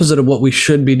exact opposite of what we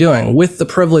should be doing. With the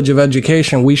privilege of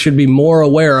education, we should be more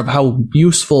aware of how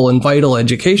useful and vital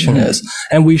education is,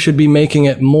 and we should be making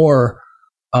it more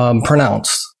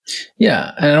pronounced.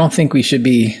 Yeah, and I don't think we should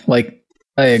be like,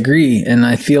 I agree. And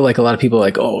I feel like a lot of people are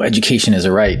like, oh, education is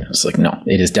a right. It's like, no,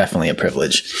 it is definitely a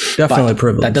privilege. Definitely a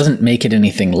privilege. That doesn't make it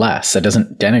anything less. That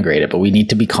doesn't denigrate it, but we need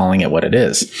to be calling it what it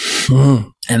is.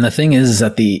 And the thing is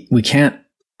that we can't,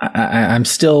 I'm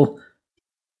still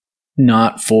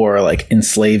not for like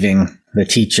enslaving the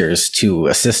teachers to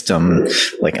a system.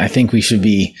 Like, I think we should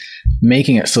be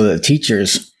making it so that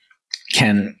teachers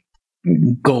can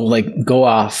go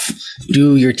off,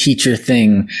 do your teacher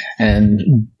thing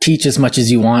and teach as much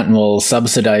as you want, and we'll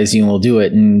subsidize you and we'll do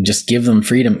it, and just give them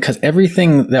freedom. Because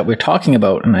everything that we're talking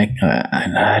about, and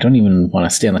I don't even want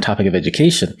to stay on the topic of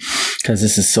education because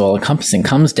this is so all encompassing,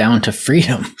 comes down to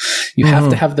freedom. You have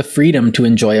to have the freedom to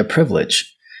enjoy a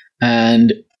privilege,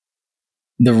 and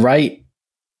the rights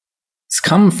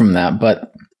come from that.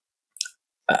 But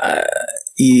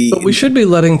we should be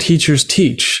letting teachers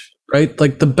teach. Right?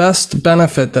 Like the best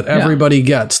benefit that everybody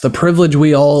gets, the privilege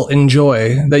we all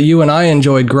enjoy, that you and I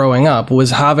enjoyed growing up,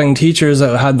 was having teachers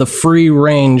that had the free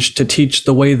range to teach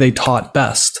the way they taught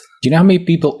best. Do you know how many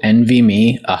people envy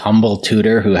me, a humble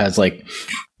tutor who has like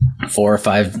 4 or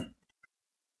 5,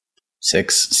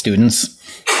 6 students?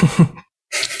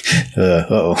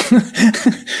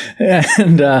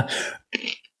 And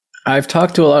I've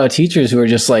talked to a lot of teachers who are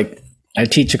just like, I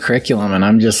teach a curriculum and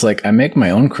I'm just like, I make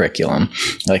my own curriculum.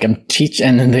 Like I'm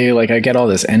and then they like, I get all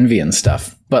this envy and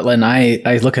stuff. But when I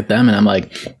look at them and I'm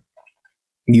like,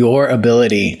 your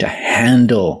ability to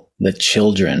handle the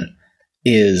children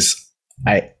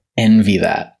I envy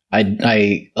that. And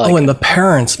the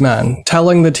parents, man,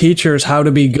 telling the teachers how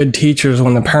to be good teachers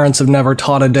when the parents have never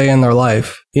taught a day in their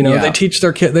life. They teach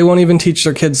their kid, they won't even teach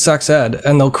their kids sex ed,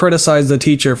 and they'll criticize the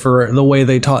teacher for the way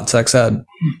they taught sex ed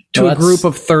to a group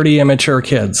of 30 immature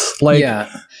kids. Like,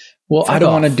 well, I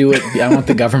don't want to do it. I want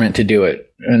the government to do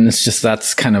it. And it's just,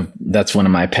 that's one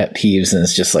of my pet peeves. And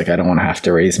it's just like, I don't want to have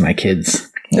to raise my kids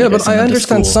Yeah, but I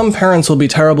understand some parents will be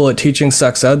terrible at teaching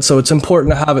sex ed, so it's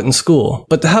important to have it in school.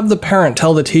 But to have the parent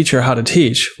tell the teacher how to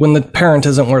teach when the parent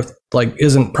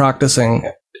isn't practicing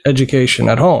education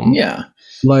at home. Yeah.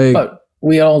 But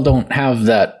we all don't have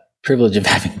that privilege of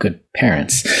having good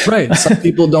parents. Right. Some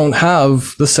people don't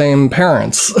have the same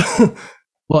parents.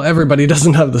 Well, everybody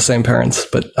doesn't have the same parents,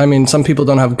 but I mean, some people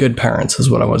don't have good parents is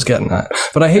what I was getting at.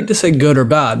 But I hate to say good or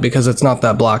bad because it's not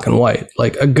that black and white.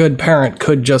 Like a good parent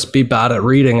could just be bad at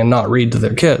reading and not read to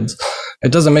their kids.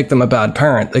 It doesn't make them a bad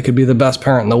parent. They could be the best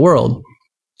parent in the world,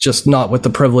 just not with the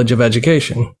privilege of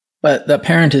education. But the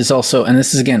parent is also, and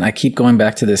this is again, I keep going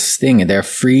back to this thing, they're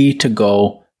free to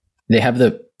go, they have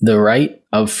the right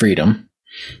of freedom.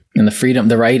 And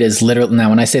the right is literally, now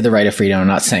when I say the right of freedom, I'm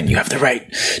not saying you have the right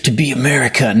to be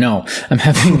America. No, I'm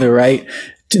having the right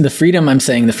to the freedom. I'm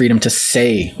saying the freedom to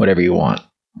say whatever you want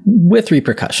with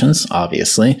repercussions,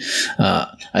 obviously.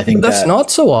 I think that's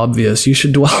not so obvious. You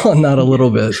should dwell on that a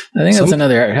little bit. I think that's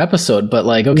another episode, but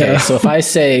okay. Yeah. So if I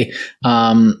say,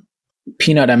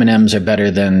 peanut M&Ms are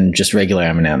better than just regular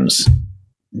M&Ms,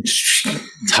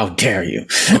 how dare you?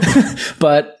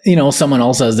 But, someone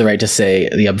also has the right to say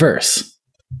the obverse.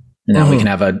 And now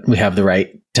we have the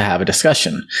right to have a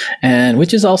discussion, and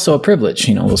which is also a privilege.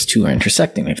 Those two are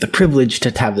intersecting. We have the privilege to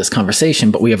have this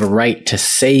conversation, but we have a right to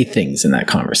say things in that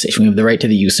conversation. We have the right to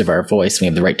the use of our voice. We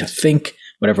have the right to think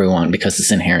whatever we want because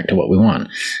it's inherent to what we want.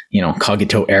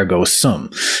 Cogito ergo sum.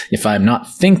 If I'm not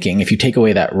thinking, if you take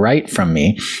away that right from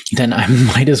me, then I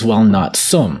might as well not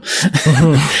sum.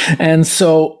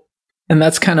 And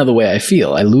that's kind of the way I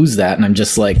feel. I lose that and I'm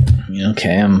just like,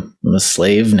 okay, I'm a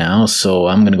slave now, so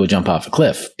I'm going to go jump off a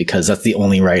cliff because that's the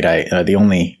only right I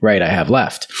have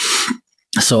left.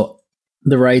 So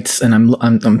the rights, and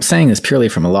I'm saying this purely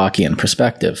from a Lockean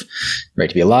perspective, the right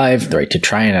to be alive, the right to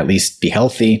try and at least be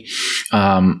healthy,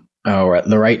 or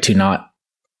the right to not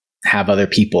have other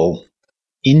people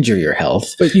injure your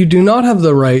health. But you do not have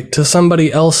the right to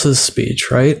somebody else's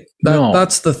speech, right?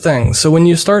 That's the thing. So when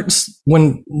you start saying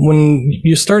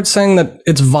that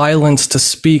it's violence to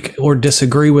speak or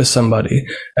disagree with somebody,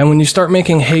 and when you start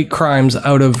making hate crimes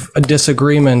out of a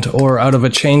disagreement or out of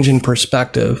a change in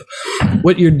perspective,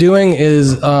 what you're doing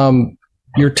is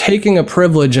you're taking a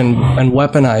privilege and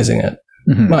weaponizing it.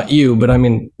 Mm-hmm. Not you, but I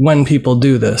mean when people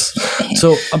do this.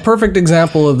 So a perfect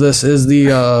example of this is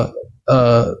the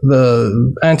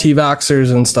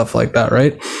anti-vaxxers and stuff like that,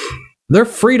 right? They're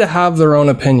free to have their own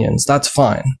opinions. That's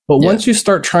fine. But once you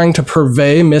start trying to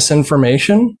purvey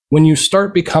misinformation, when you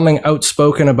start becoming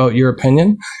outspoken about your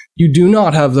opinion, you do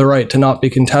not have the right to not be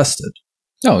contested.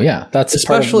 Oh, yeah. That's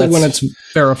especially when it's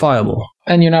verifiable.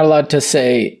 And you're not allowed to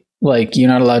say, you're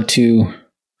not allowed to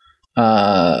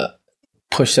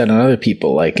push that on other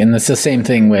people. And it's the same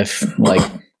thing with,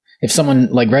 if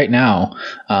someone, right now,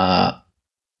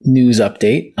 news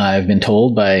update, I've been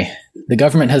told by the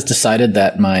government has decided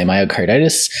that my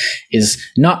myocarditis is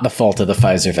not the fault of the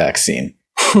Pfizer vaccine.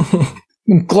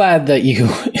 I'm glad that you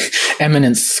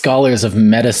eminent scholars of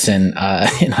medicine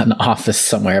in an office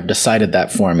somewhere have decided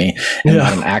that for me, and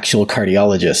not an actual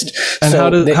cardiologist. And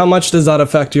so how much does that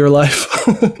affect your life?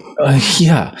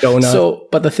 Yeah. So,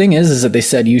 but the thing is that they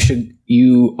said you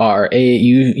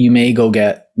may go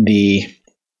get the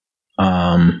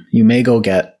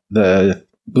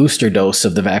booster dose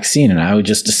of the vaccine. And I would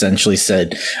just essentially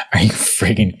said, are you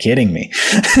friggin' kidding me?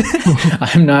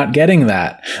 I'm not getting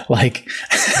that.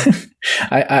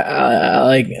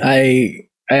 I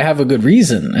have a good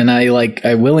reason. And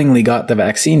I willingly got the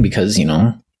vaccine because,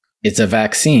 it's a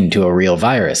vaccine to a real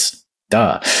virus.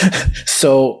 Duh.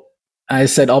 So I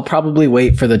said, I'll probably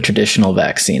wait for the traditional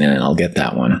vaccine and then I'll get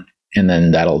that one. And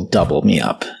then that'll double me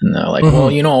up. And they're like, well,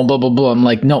 blah, blah, blah. I'm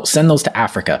like, no, send those to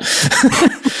Africa.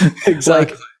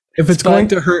 Exactly. If it's going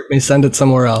to hurt me, send it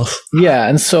somewhere else. Yeah.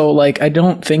 And so I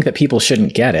don't think that people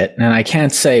shouldn't get it. And I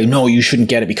can't say, no, you shouldn't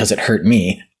get it because it hurt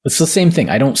me. It's the same thing.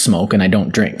 I don't smoke and I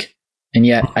don't drink. And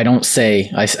yet I don't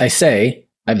say, I say,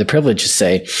 I have the privilege to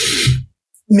say,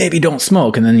 maybe don't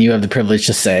smoke. And then you have the privilege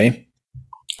to say,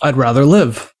 I'd rather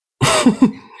live.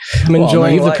 I'm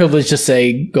enjoying you have the privilege to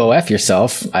say, go F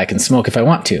yourself. I can smoke if I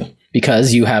want to,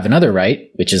 because you have another right,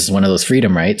 which is one of those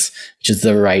freedom rights, which is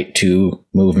the right to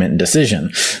movement and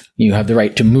decision. You have the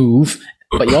right to move,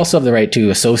 but you also have the right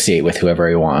to associate with whoever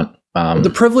you want.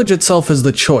 The privilege itself is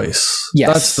the choice.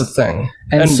 Yes. That's the thing.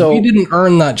 And so we didn't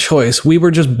earn that choice. We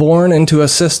were just born into a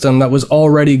system that was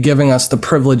already giving us the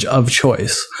privilege of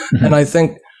choice. Mm-hmm. And I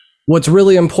think what's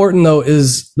really important, though,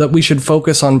 is that we should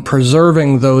focus on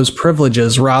preserving those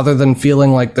privileges rather than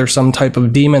feeling like there's some type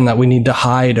of demon that we need to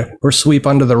hide or sweep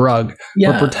under the rug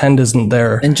or pretend isn't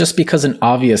there. And just because an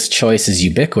obvious choice is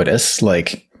ubiquitous,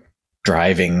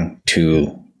 driving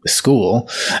to the school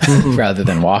rather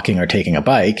than walking or taking a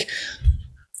bike,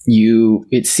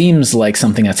 it seems like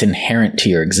something that's inherent to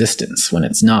your existence when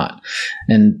it's not.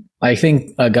 And I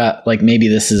think maybe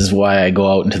this is why I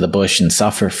go out into the bush and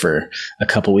suffer for a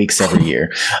couple weeks every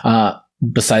year.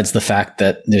 Besides the fact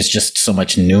that there's just so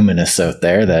much numinous out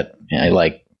there that I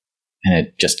like, and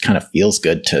it just kind of feels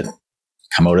good to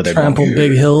come out of there. Trample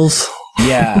big hills.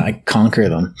 Yeah, I conquer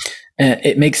them. And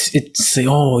it makes it say,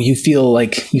 oh, you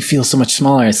feel so much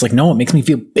smaller. It's like, no, it makes me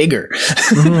feel bigger.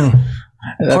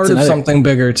 Part of something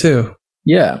bigger too.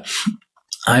 Yeah.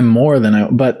 I'm more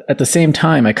than but at the same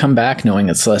time, I come back knowing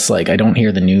it's less like I don't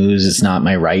hear the news. It's not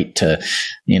my right to,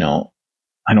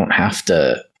 I don't have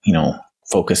to,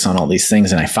 focus on all these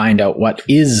things. And I find out what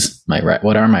is my right,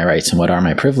 what are my rights and what are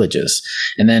my privileges.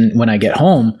 And then when I get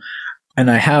home and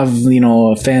I have,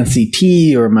 a fancy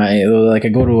tea or I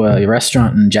go to a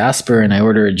restaurant in Jasper and I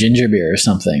order a ginger beer or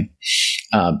something,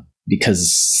 because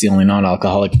it's the only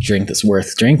non-alcoholic drink that's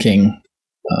worth drinking.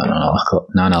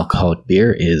 Non-alcoholic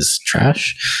beer is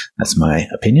trash. That's my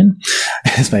opinion.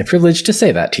 It's my privilege to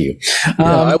say that to you.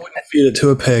 I wouldn't feed it to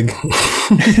a pig.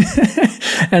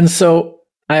 And so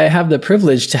I have the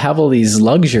privilege to have all these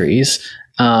luxuries,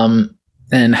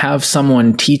 and have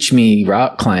someone teach me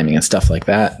rock climbing and stuff like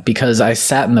that, because I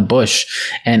sat in the bush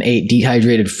and ate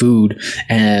dehydrated food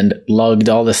and lugged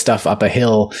all this stuff up a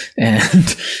hill.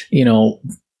 And,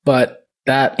 but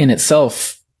that in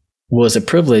itself was a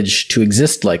privilege to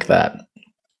exist like that.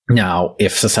 Now,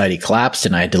 if society collapsed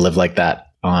and I had to live like that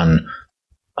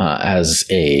as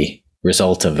a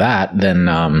result of that, then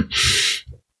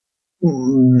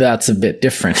that's a bit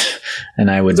different. And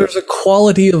there's a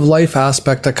quality of life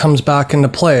aspect that comes back into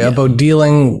play about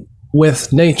dealing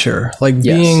with nature, like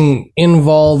being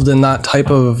involved in that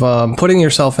type of, putting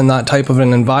yourself in that type of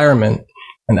an environment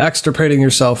and extricating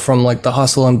yourself from like the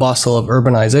hustle and bustle of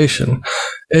urbanization.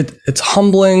 It's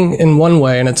humbling in one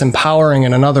way and it's empowering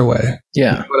in another way.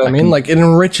 Yeah. You know what I mean? Like it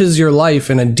enriches your life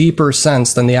in a deeper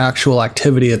sense than the actual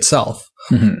activity itself.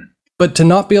 Mm-hmm. But to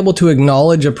not be able to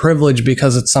acknowledge a privilege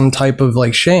because it's some type of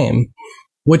like shame,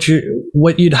 what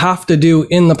you'd have to do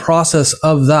in the process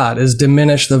of that is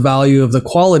diminish the value of the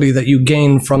quality that you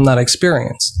gain from that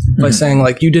experience by saying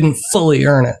like you didn't fully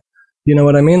earn it. You know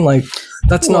what I mean? Like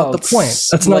that's not the point.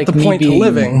 That's not the point to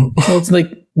living. Well, it's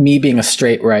like me being a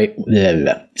straight right.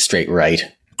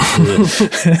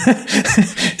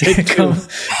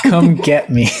 Come get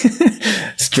me,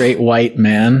 straight white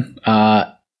man.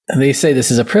 They say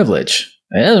this is a privilege.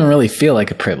 It doesn't really feel like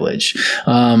a privilege.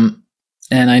 And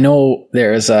I know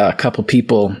there's a couple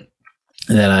people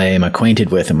that I am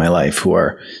acquainted with in my life who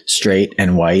are straight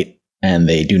and white, and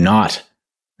they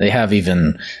have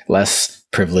even less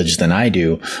privilege than I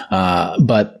do.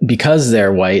 But because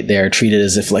they're white, they're treated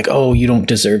as if like, oh, you don't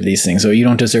deserve these things, or you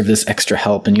don't deserve this extra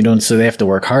help, and so they have to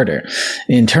work harder.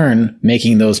 In turn,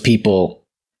 making those people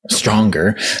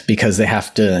stronger because they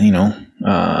have to,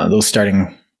 those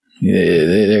starting,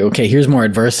 okay, here's more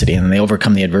adversity, and then they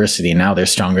overcome the adversity, and now they're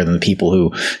stronger than the people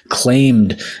who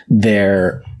claimed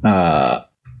their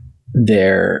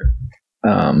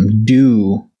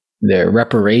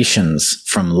reparations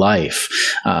from life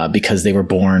because they were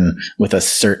born with a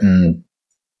certain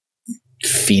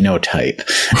phenotype.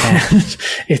 And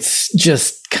it's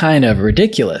just kind of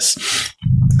ridiculous.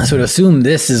 So to assume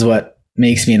this is what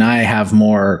makes me and I have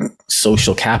more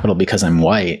social capital because I'm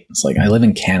white. It's like I live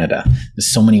in Canada.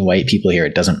 There's so many white people here.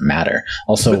 It doesn't matter.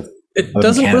 Also, it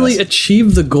doesn't really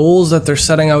achieve the goals that they're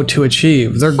setting out to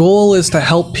achieve. Their goal is to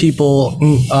help people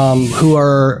who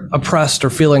are oppressed or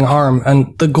feeling harm.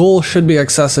 And the goal should be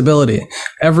accessibility.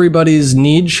 Everybody's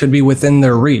needs should be within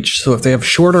their reach. So if they have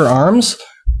shorter arms,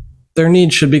 their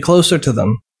needs should be closer to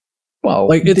them. Well,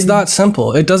 like it's that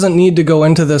simple. It doesn't need to go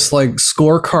into this like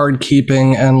scorecard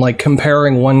keeping and like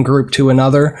comparing one group to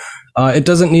another. It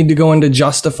doesn't need to go into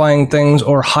justifying things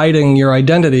or hiding your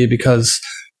identity because,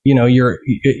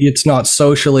 it's not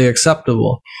socially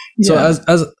acceptable. Yeah. So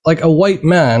as like a white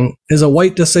man, is a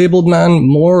white disabled man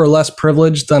more or less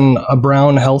privileged than a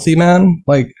brown healthy man,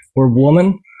 like, or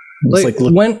woman? Like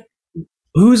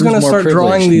who's going to start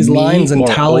drawing these lines and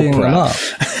tallying them up?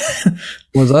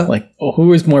 Was that like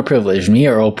who is more privileged, me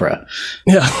or Oprah?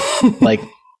 Yeah, like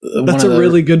that's a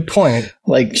really good point.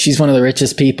 Like she's one of the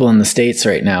richest people in the States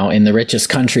right now, in the richest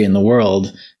country in the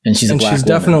world, and she's a black woman.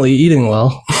 Definitely eating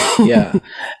well. Yeah,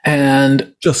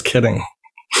 and just kidding.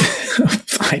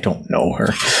 I don't know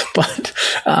her, but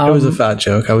it was a fat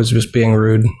joke. I was just being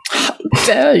rude. How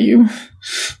dare you?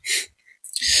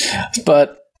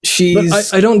 But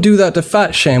But I don't do that to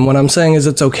fat shame. What I'm saying is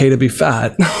it's okay to be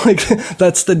fat. Like,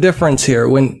 that's the difference here.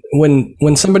 When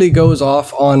somebody goes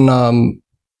off on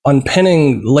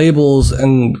pinning labels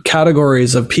and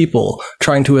categories of people,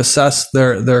 trying to assess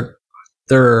their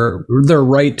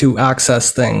right to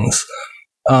access things,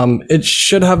 it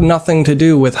should have nothing to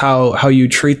do with how you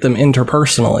treat them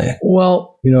interpersonally.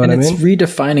 Well, you know what I mean? It's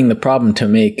redefining the problem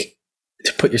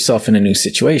to put yourself in a new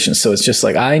situation. So it's just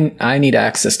like, I need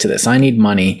access to this. I need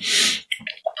money,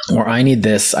 or I need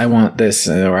this. I want this,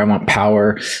 or I want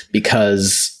power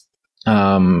because,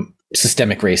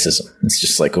 systemic racism. It's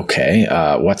just like, okay,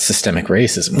 what's systemic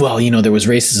racism? Well, there was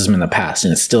racism in the past,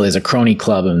 and it still is a crony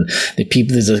club, and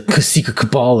there's a secret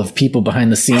cabal of people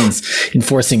behind the scenes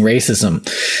enforcing racism.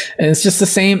 And it's just the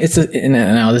same. And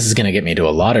now this is going to get me into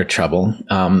a lot of trouble,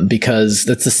 because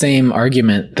that's the same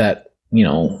argument that,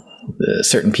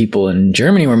 certain people in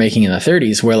Germany were making in the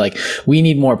 30s, where like, we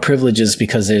need more privileges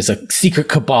because there's a secret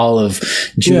cabal of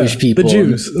Jewish people. The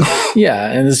Jews.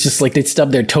 And it's just like, they'd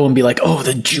stub their toe and be like, oh,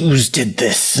 the Jews did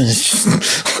this. And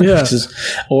it's just,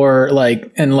 or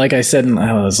like, and like I said,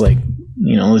 I was like,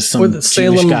 there's some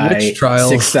Jewish guy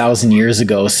 6,000 years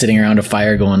ago sitting around a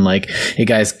fire going like, hey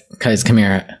guys, come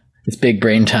here. It's big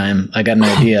brain time. I got an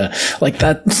idea. Like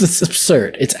that's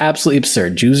absurd. It's absolutely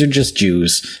absurd. Jews are just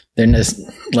Jews.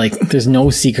 There's no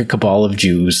secret cabal of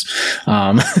Jews.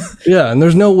 And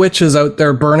there's no witches out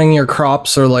there burning your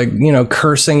crops or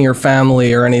cursing your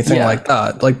family or anything like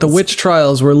that. Like the witch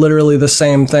trials were literally the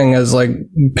same thing as like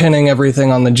pinning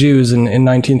everything on the Jews in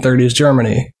 1930s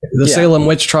Germany. The Salem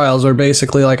witch trials are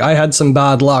basically like, I had some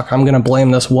bad luck. I'm going to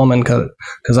blame this woman because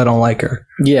I don't like her.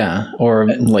 Yeah. Or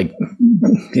like,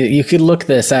 you could look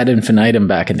this ad infinitum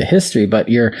back into history, but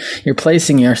you're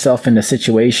placing yourself in a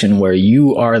situation where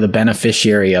you are the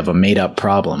beneficiary of a made up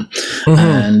problem. Mm-hmm.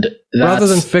 And rather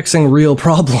than fixing real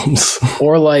problems.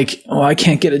 Or like, oh, I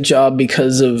can't get a job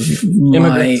because of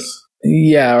immigrants.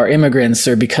 Or immigrants,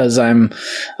 or because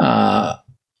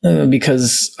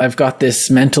because I've got this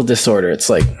mental disorder. It's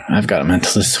like, I've got a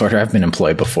mental disorder. I've been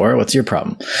employed before. What's your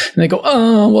problem? And they go,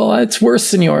 oh, well, it's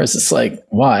worse than yours. It's like,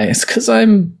 why? It's because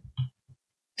I'm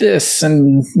this,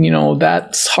 and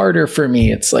that's harder for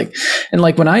me. It's like, and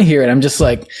like when I hear it, I'm just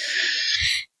like,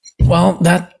 well,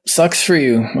 that sucks for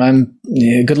you.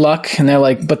 Good luck. And they're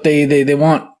like, but they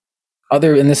want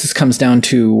other, and comes down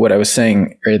to what I was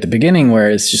saying right at the beginning,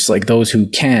 where it's just like those who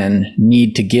can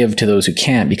need to give to those who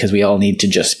can't, because we all need to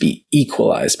just be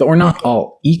equalized, but we're not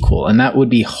all equal. And that would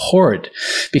be horrid,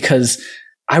 because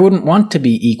I wouldn't want to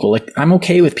be equal. Like, I'm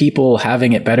okay with people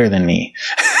having it better than me.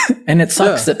 And it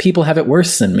sucks that people have it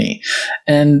worse than me.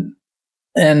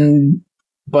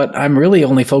 But I'm really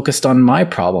only focused on my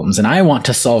problems, and I want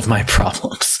to solve my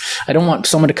problems. I don't want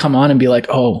someone to come on and be like,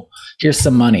 oh, here's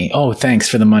some money. Oh, thanks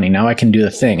for the money. Now I can do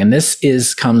the thing. And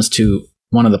this comes to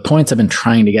one of the points I've been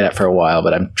trying to get at for a while,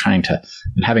 but I'm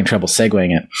having trouble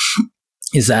segueing it.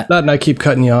 Is that and I keep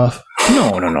cutting you off.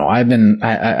 No. I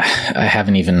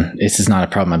haven't even, this is not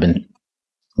a problem. I've been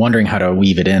wondering how to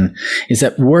weave it in, is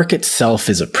that work itself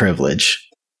is a privilege.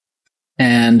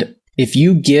 And if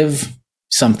you give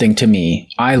something to me,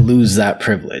 I lose that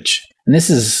privilege. And this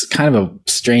is kind of a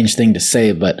strange thing to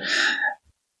say, but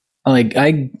like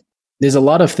there's a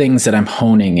lot of things that I'm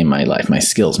honing in my life, my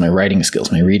skills, my writing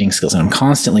skills, my reading skills, and I'm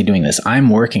constantly doing this. I'm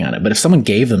working on it. But if someone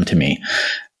gave them to me,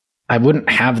 I wouldn't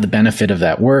have the benefit of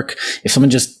that work. If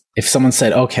someone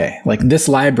said, okay, like this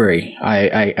library,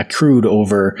 I accrued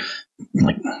over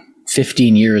like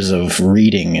 15 years of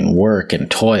reading and work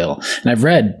and toil. And I've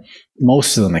read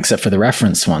most of them except for the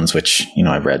reference ones, which,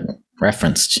 I've read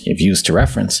I've used to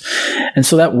reference. And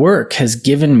so that work has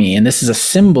given me, and this is a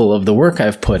symbol of the work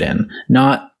I've put in,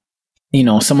 not,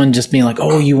 someone just being like,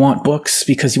 oh, you want books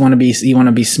because you want to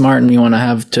be smart and you want to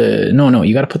have to, no,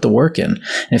 you got to put the work in.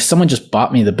 And if someone just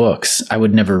bought me the books, I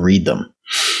would never read them.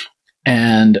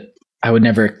 And I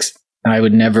wouldn't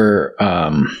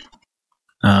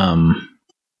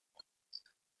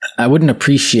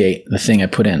appreciate the thing I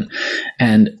put in.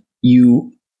 And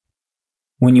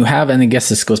when you have, and I guess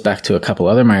this goes back to a couple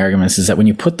other my arguments, is that when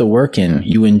you put the work in,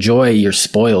 you enjoy your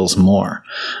spoils more.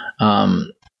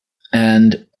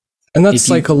 And that's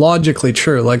psychologically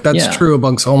true. Like that's true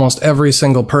amongst almost every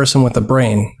single person with a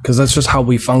brain, because that's just how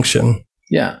we function.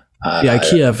 Yeah. The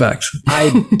IKEA effect.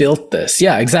 I built this.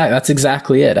 Yeah, exactly. That's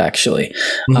exactly it, actually.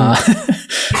 Mm-hmm.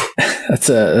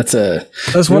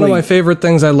 That's one of my favorite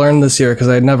things I learned this year, because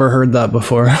I had never heard that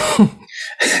before.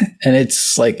 And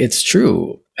it's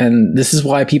true. And this is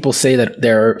why people say that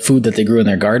their food that they grew in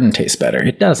their garden tastes better.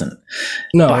 It doesn't.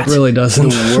 No, but it really doesn't.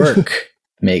 The work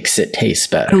makes it taste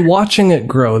better. And watching it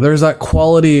grow, there's that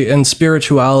quality and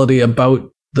spirituality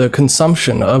about the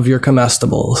consumption of your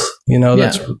comestibles. You know,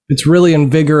 it's really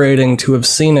invigorating to have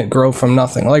seen it grow from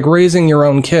nothing. Like raising your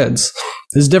own kids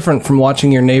is different from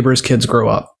watching your neighbor's kids grow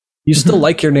up. You still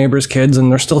like your neighbor's kids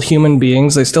and they're still human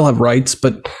beings. They still have rights,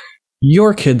 but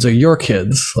your kids are your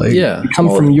kids. Like, they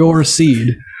come from your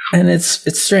seed. And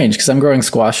it's strange because I'm growing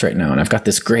squash right now and I've got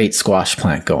this great squash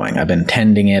plant going. I've been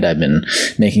tending it. I've been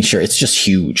making sure it's just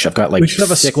huge. I've got like... We should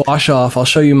have a squash off. I'll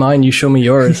show you mine. You show me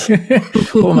yours.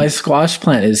 Well, my squash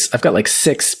plant I've got like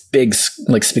 6 big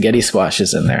like spaghetti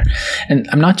squashes in there. And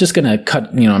I'm not just going to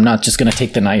I'm not just going to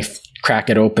take the knife, crack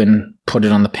it open, put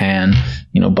it on the pan,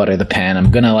 butter the pan.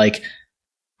 I'm going to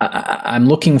I'm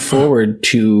looking forward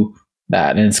to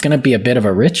that. And it's going to be a bit of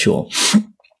a ritual.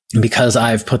 Because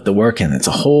I've put the work in. It's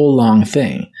a whole long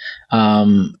thing.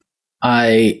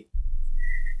 I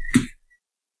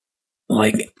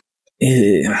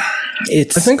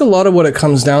think a lot of what it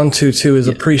comes down to too is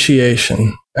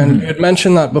appreciation. And you had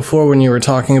mentioned that before when you were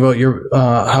talking about your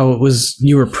how it was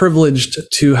you were privileged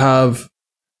to have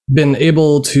been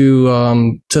able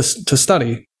to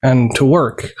study and to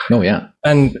work. Oh yeah.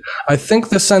 And I think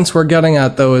the sense we're getting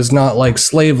at though is not like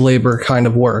slave labor kind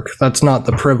of work. That's not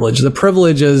the privilege. The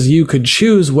privilege is you could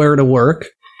choose where to work.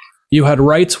 You had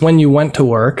rights when you went to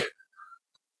work.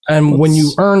 And when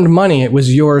you earned money, it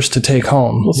was yours to take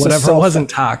home. Whatever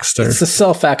wasn't taxed. It's a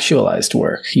self-actualized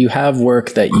work. You have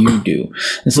work that you do.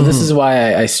 And so this is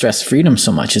why I stress freedom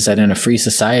so much, is that in a free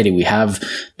society, we have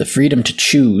the freedom to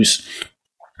choose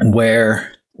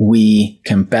where we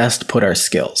can best put our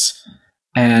skills.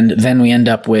 And then we end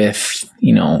up with,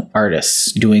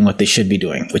 artists doing what they should be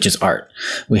doing, which is art.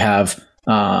 We have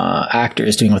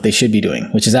actors doing what they should be doing,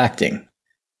 which is acting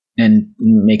and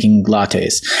making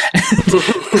lattes.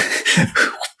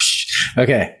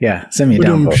 Okay, yeah, send me a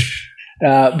downvote.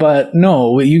 But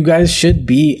no, you guys should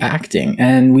be acting.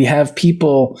 And we have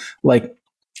people like,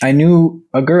 I knew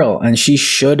a girl and she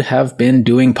should have been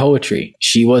doing poetry.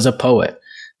 She was a poet.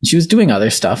 She was doing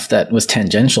other stuff that was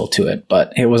tangential to it,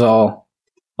 but it was all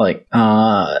like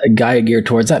guy geared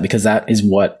towards that because that is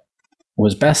what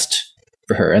was best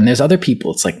for her. And there's other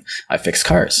people. It's like, I fix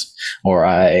cars, or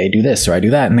I do this, or I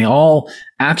do that, and they all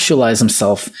actualize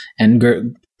themselves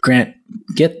and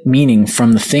get meaning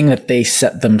from the thing that they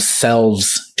set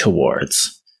themselves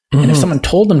towards. And if someone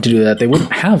told them to do that, they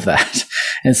wouldn't have that.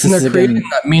 And they're creating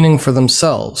that meaning for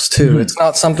themselves too. It's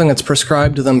not something that's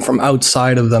prescribed to them from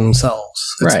outside of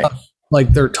themselves. It's not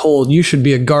like they're told you should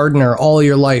be a gardener all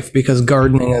your life because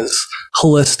gardening is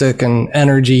holistic and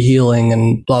energy healing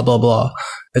and blah, blah, blah.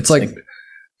 It's like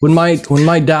when my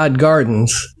dad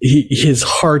gardens, his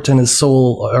heart and his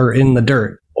soul are in the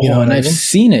dirt. And I've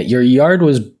seen it. Your yard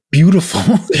was beautiful.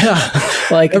 Yeah.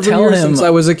 Like every year since I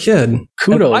was a kid.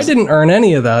 Kudos. And I didn't earn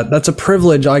any of that. That's a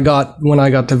privilege I got when I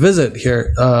got to visit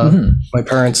here, my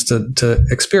parents to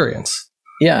experience.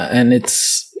 Yeah. And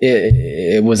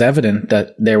it was evident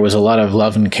that there was a lot of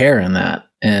love and care in that.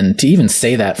 And to even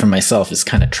say that for myself is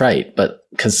kind of trite, but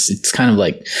because it's kind of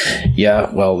like,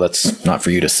 yeah, well, that's not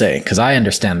for you to say, because I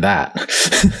understand that.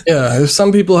 Yeah, if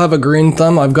some people have a green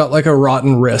thumb, I've got like a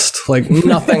rotten wrist. Like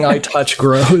nothing I touch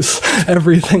grows.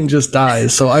 Everything just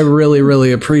dies. So I really,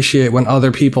 really appreciate when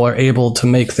other people are able to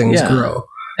make things grow.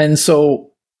 And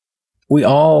so we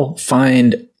all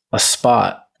find a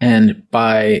spot, and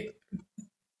by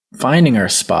finding our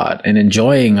spot and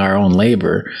enjoying our own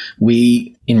labor,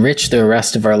 we enrich the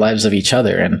rest of our lives of each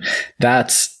other. And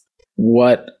that's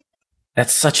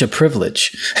such a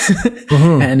privilege.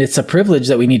 And it's a privilege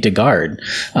that we need to guard.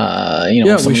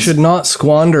 We should not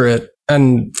squander it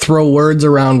and throw words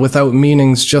around without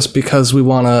meanings just because we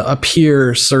want to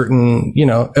appear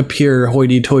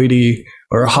hoity-toity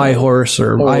or high horse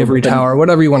or ivory tower,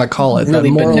 whatever you want to call it. Really that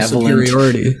moral benevolent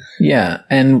superiority. Yeah.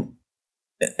 And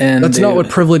that's not what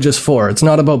privilege is for. It's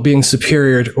not about being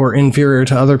superior or inferior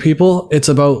to other people. It's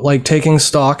about like taking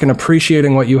stock and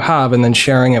appreciating what you have and then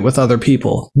sharing it with other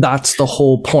people. That's the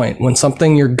whole point. When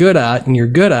something you're good at,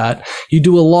 you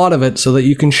do a lot of it so that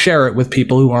you can share it with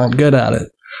people who aren't good at it.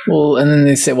 Well, and then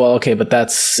they say, well, okay, but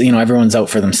that's, everyone's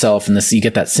out for themselves. And you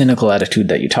get that cynical attitude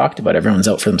that you talked about. Everyone's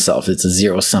out for themselves. It's a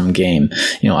zero-sum game.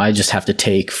 I just have to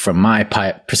take from my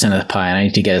percent of the pie and I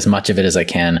need to get as much of it as I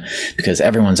can because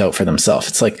everyone's out for themselves.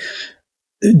 It's like,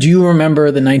 do you remember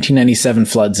the 1997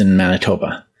 floods in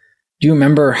Manitoba? Do you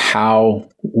remember how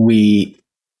we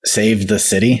saved the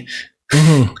city?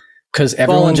 Because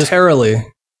everyone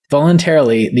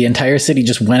voluntarily, the entire city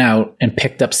just went out and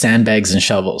picked up sandbags and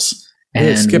shovels.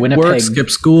 And skip work, skip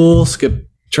school, skip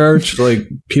church. Like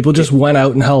people just went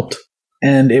out and helped.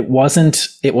 And it wasn't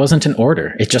an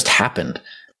order. It just happened.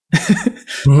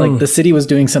 Like the city was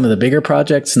doing some of the bigger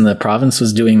projects and the province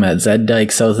was doing that Z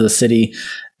dike south of the city.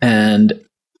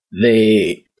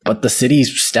 But the city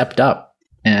stepped up,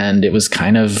 and it was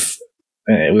kind of,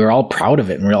 we were all proud of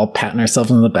it, and we were all patting ourselves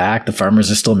on the back. The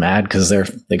farmers are still mad because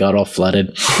they got all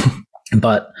flooded.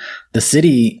 But the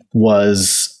city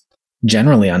was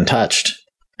generally untouched.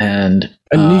 And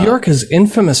New York is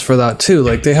infamous for that too.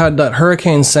 Like they had that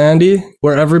Hurricane Sandy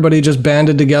where everybody just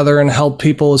banded together and helped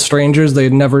people as strangers they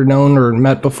had never known or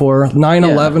met before.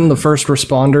 9/11, the first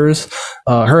responders.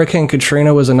 Hurricane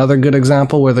Katrina was another good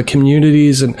example where the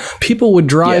communities and people would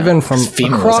drive in from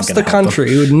across the country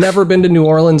who had never been to New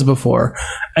Orleans before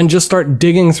and just start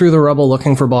digging through the rubble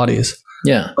looking for bodies.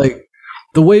 Yeah. Like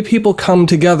the way people come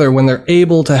together when they're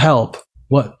able to help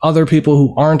what other people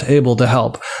who aren't able to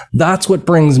help. That's what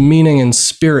brings meaning and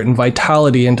spirit and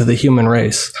vitality into the human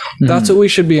race. That's what we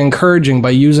should be encouraging by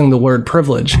using the word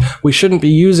privilege. We shouldn't be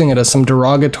using it as some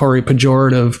derogatory,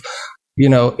 pejorative,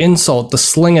 insult to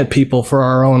sling at people for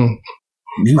our own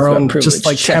just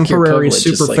like temporary,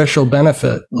 superficial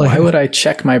benefit. Why would I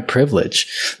check my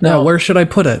privilege? No, where should I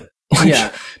put it?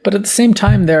 Yeah. But at the same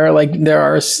time, there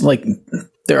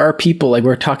are people, like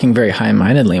we're talking very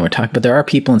high-mindedly, but there are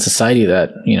people in society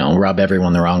that, rub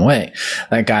everyone the wrong way.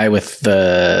 That guy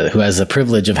who has the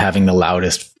privilege of having the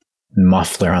loudest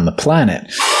muffler on the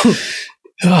planet.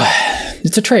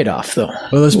 It's a trade-off, though.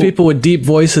 Well, there's people with deep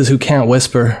voices who can't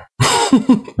whisper.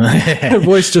 Their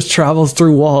voice just travels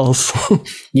through walls.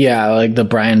 Yeah, like the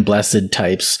Brian Blessed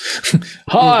types.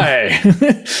 Hi!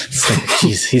 It's like,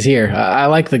 geez, he's here. I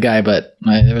like the guy, but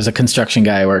there was a construction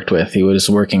guy I worked with. He was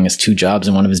working his 2 jobs,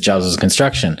 and one of his jobs was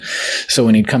construction. So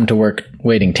when he'd come to work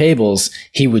waiting tables,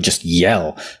 he would just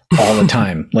yell all the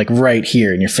time, like right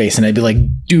here in your face. And I'd be like,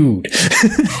 dude.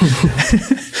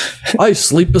 I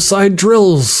sleep beside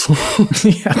drills.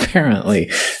 Yeah, apparently.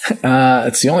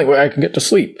 It's the only way I can get to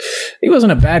sleep. He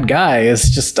wasn't a bad guy. It's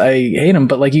just, I hate him.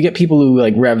 But like, you get people who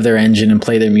like rev their engine and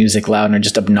play their music loud and are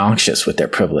just obnoxious with their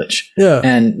privilege. Yeah.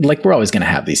 And like, we're always going to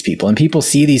have these people, and people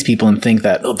see these people and think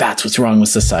that, oh, that's what's wrong with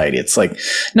society. It's like,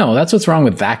 no, that's what's wrong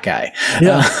with that guy.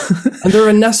 Yeah. And they're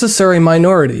a necessary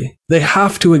minority. They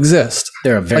have to exist.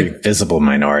 They're a very visible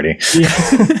minority.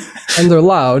 Yeah. And they're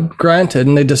loud, granted,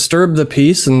 and they disturb the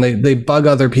peace and they bug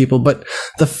other people. But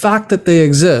the fact that they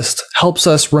exist helps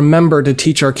us remember to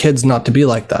teach our kids not to be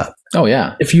like that. Oh,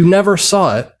 yeah. If you never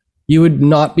saw it, you would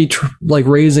not be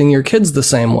raising your kids the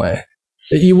same way.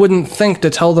 You wouldn't think to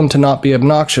tell them to not be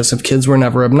obnoxious if kids were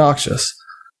never obnoxious.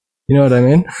 You know what I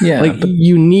mean? Yeah.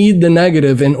 You need the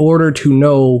negative in order to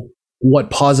know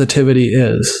what positivity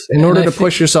is. In order to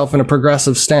push yourself in a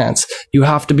progressive stance, you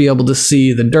have to be able to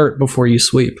see the dirt before you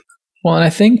sweep. Well, and I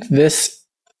think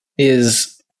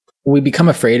we become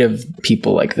afraid of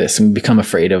people like this, and we become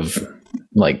afraid of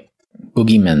like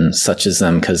boogeymen such as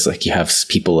them, because like you have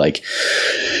people like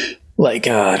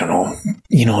I don't know,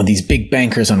 these big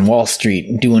bankers on Wall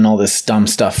Street doing all this dumb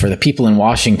stuff for the people in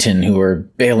Washington who are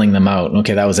bailing them out.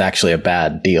 Okay, that was actually a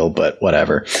bad deal, but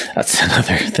whatever. That's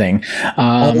another thing.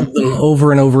 All of them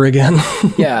over and over again.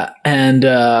 Yeah, and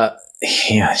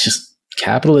it's just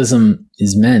capitalism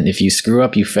is meant, if you screw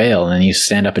up, you fail, and then you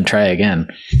stand up and try again.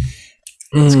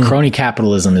 Crony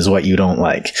capitalism is what you don't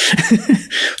like.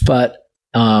 But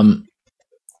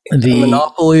the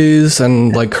monopolies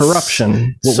and like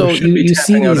corruption. So you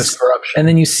see these, and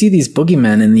then you see these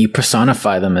boogeymen, and you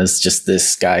personify them as just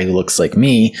this guy who looks like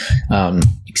me,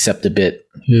 except a bit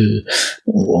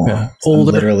older.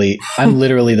 I'm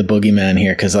literally the boogeyman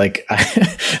here, because like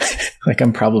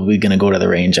I'm probably gonna go to the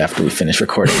range after we finish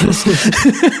recording this.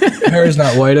 Hair is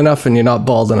not white enough, and you're not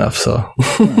bald enough, so.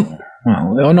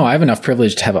 Well, no, I have enough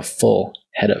privilege to have a full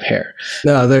head of hair.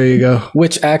 No, there you go.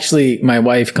 Which actually my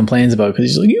wife complains about, because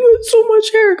she's like, you have so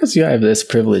much hair, because I have this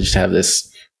privilege to have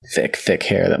this thick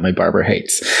hair that my barber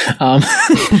hates. Oh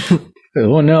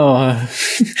no.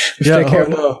 Thick hair.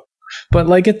 No. But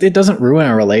like it doesn't ruin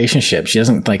a relationship. She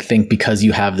doesn't like think because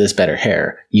you have this better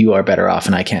hair, you are better off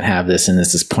and I can't have this, and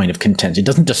this is point of contention. It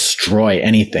doesn't destroy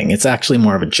anything. It's actually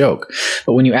more of a joke.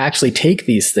 But when you actually take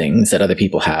these things that other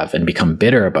people have and become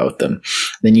bitter about them,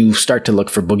 then you start to look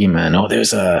for boogeymen. Oh,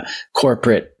 there's a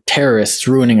corporate terrorists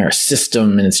ruining our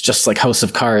system, and it's just like House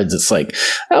of Cards. It's like,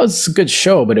 that was a good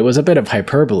show, but it was a bit of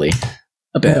hyperbole.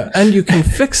 Yeah, and you can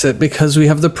fix it because we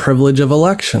have the privilege of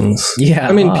elections. Yeah.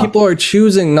 I mean, people are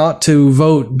choosing not to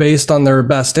vote based on their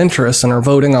best interests and are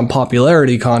voting on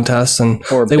popularity contests, and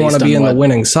they want to be in the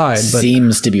winning side. But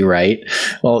seems to be right.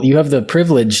 Well, you have the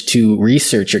privilege to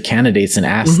research your candidates and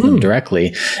ask them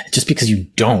directly. Just because you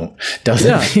don't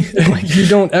doesn't mean, you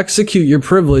don't execute your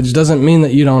privilege doesn't mean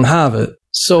that you don't have it.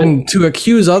 So, and to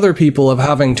accuse other people of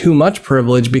having too much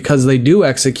privilege because they do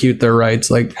execute their rights,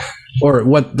 like, or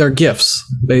what their gifts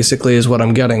basically is what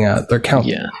I'm getting at.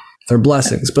 Their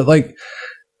blessings. But like,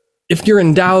 if you're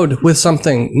endowed with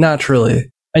something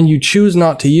naturally and you choose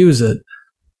not to use it,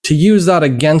 to use that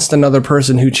against another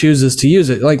person who chooses to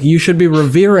use it, like, you should be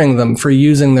revering them for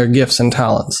using their gifts and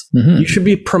talents. Mm-hmm. You should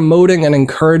be promoting and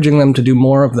encouraging them to do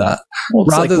more of that,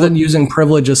 rather than using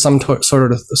privilege as some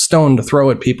sort of stone to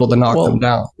throw at people to knock them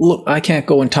down. Look, I can't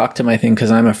go and talk to my thing because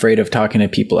I'm afraid of talking to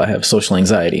people. I have social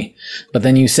anxiety. But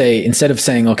then you say, instead of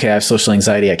saying, okay, I have social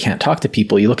anxiety, I can't talk to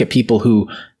people, you look at people who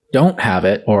don't have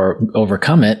it or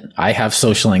overcome it. I have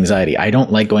social anxiety. I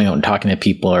don't like going out and talking to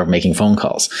people or making phone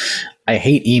calls. I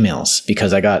hate emails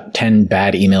because I got 10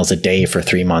 bad emails a day for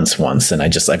 3 months once. And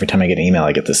every time I get an email,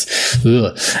 I get this,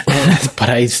 but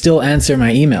I still answer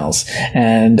my emails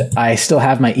and I still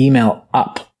have my email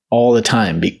up all the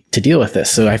time to deal with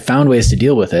this. So I found ways to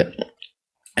deal with it.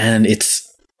 And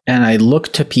I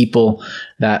look to people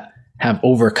that have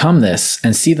overcome this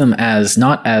and see them as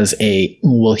not as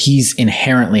he's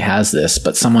inherently has this,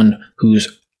 but someone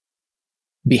whose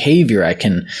behavior I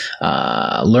can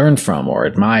learn from or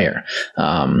admire.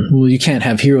 You can't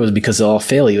have heroes because they'll all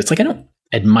fail you. It's like, I don't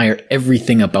admire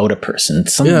everything about a person.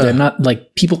 I'm not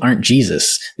like, people aren't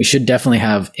Jesus. We should definitely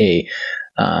have a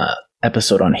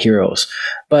episode on heroes.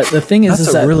 But the thing is,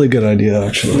 that's a really good idea,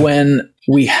 actually. When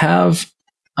we have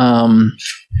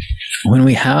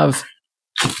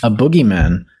a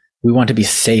boogeyman, we want to be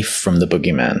safe from the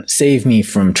boogeyman. Save me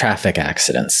from traffic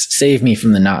accidents. Save me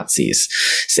from the Nazis.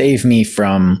 Save me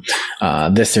from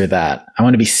this or that. I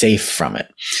want to be safe from it.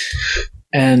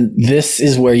 And this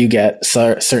is where you get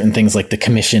certain things like the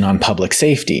Commission on Public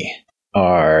Safety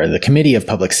or the Committee of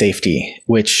Public Safety,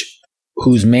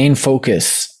 whose main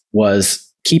focus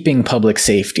was keeping public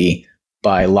safety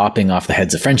by lopping off the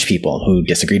heads of French people who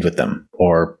disagreed with them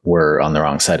or were on the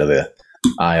wrong side of the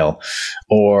aisle,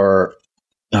 or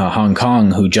Hong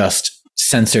Kong, who just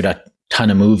censored a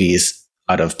ton of movies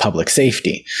out of public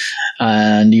safety.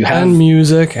 And you have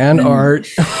music and art.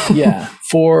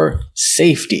 For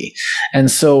safety. And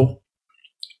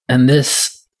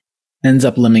this ends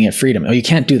up limiting freedom. Oh, you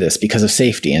can't do this because of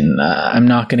safety. And I'm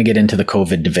not going to get into the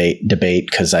COVID debate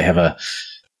because I have I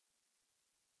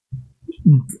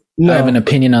have an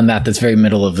opinion on that's very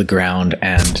middle of the ground,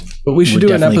 but we should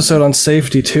do an episode on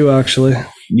safety too, actually.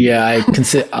 Yeah,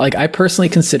 I personally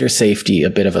consider safety a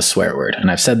bit of a swear word,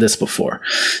 and I've said this before.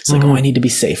 It's like, I need to be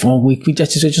safe. Well, we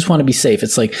just want to be safe.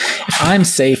 It's like, if I'm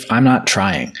safe, I'm not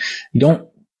trying. You don't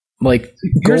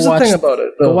Here's the thing about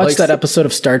it. Go watch that episode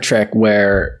of Star Trek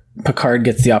where Picard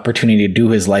gets the opportunity to do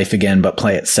his life again, but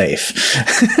play it safe.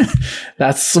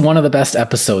 That's one of the best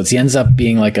episodes. He ends up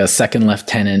being like a second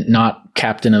lieutenant, not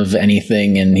captain of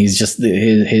anything. And he's just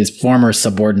his former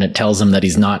subordinate tells him that he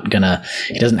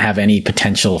doesn't have any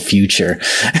potential future.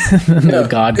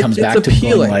 God comes back to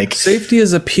him like, safety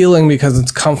is appealing because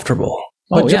it's comfortable.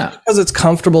 But because it's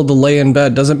comfortable to lay in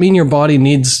bed doesn't mean your body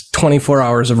needs 24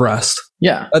 hours of rest.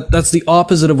 Yeah. That's the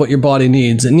opposite of what your body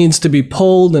needs. It needs to be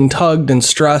pulled and tugged and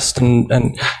stressed and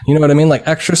you know what I mean? Like,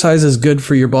 exercise is good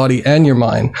for your body and your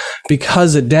mind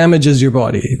because it damages your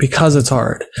body, because it's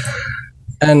hard.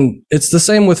 And it's the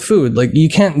same with food. Like, you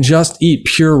can't just eat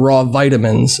pure raw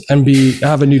vitamins and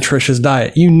have a nutritious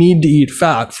diet. You need to eat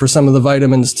fat for some of the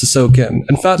vitamins to soak in.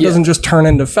 And fat doesn't just turn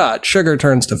into fat. Sugar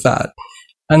turns to fat.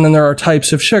 And then there are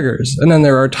types of sugars. And then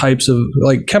there are types of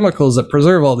chemicals that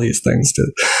preserve all these things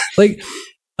too. Like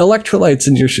electrolytes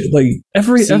in your shit. Like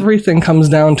everything comes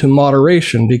down to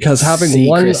moderation, because having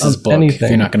one Chris's of book. Anything. If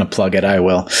you're not going to plug it, I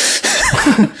will.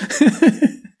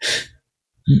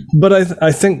 But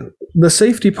I think the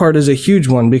safety part is a huge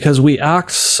one, because we have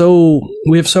so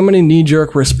many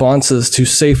knee-jerk responses to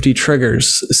safety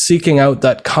triggers, seeking out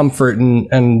that comfort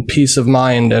and peace of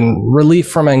mind and relief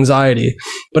from anxiety.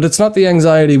 But it's not the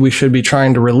anxiety we should be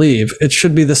trying to relieve. It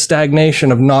should be the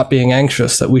stagnation of not being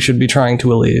anxious that we should be trying to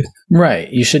relieve. Right.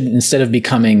 You should, instead of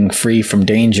becoming free from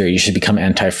danger, you should become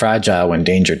anti-fragile when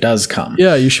danger does come.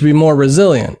 Yeah, you should be more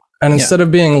resilient. And instead of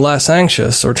being less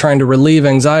anxious or trying to relieve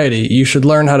anxiety, you should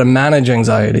learn how to manage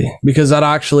anxiety, because that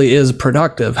actually is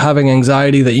productive. Having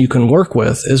anxiety that you can work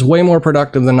with is way more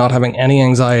productive than not having any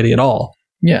anxiety at all.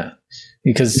 Yeah.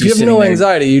 Because if you have no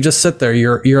anxiety, you just sit there.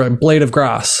 You're a blade of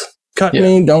grass. Cut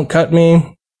me, don't cut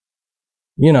me.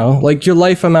 You know, like, your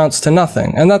life amounts to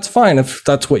nothing. And that's fine if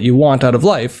that's what you want out of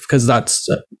life, because that's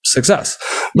success.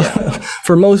 Yeah.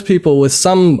 For most people with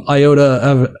some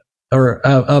iota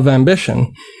of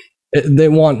ambition, they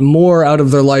want more out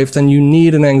of their life than you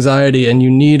need an anxiety, and you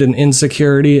need an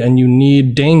insecurity, and you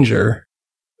need danger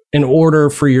in order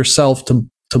for yourself to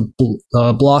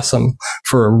blossom,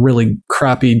 for a really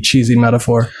crappy, cheesy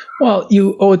metaphor. Well,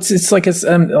 it's like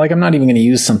I'm not even going to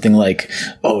use something like,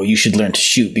 oh, you should learn to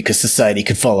shoot because society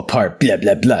could fall apart, blah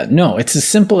blah blah. No, it's as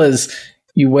simple as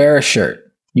you wear a shirt,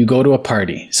 you go to a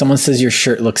party, someone says your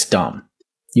shirt looks dumb.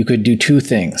 You could do two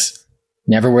things: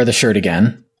 never wear the shirt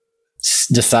again.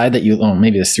 Decide that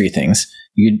maybe there's three things.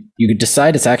 You could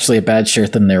decide it's actually a bad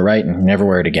shirt, then they're right, and never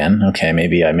wear it again. Okay,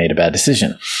 maybe I made a bad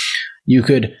decision. You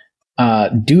could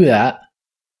do that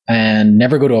and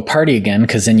never go to a party again,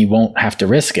 because then you won't have to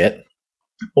risk it.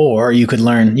 Or you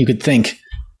could think,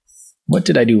 what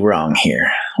did I do wrong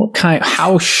here?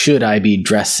 How should I be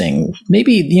dressing?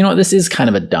 Maybe, this is kind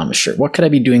of a dumb shirt. What could I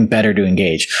be doing better to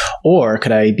engage? Or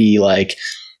could I be like,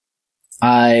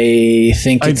 I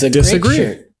think it's a great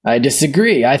shirt. I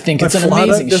disagree. I think it's an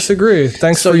amazing shirt. Disagree.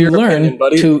 Thanks so for your learn opinion,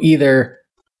 buddy. to either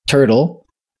turtle,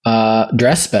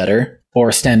 dress better,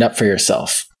 or stand up for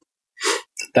yourself.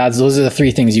 Those are the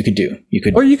three things you could do.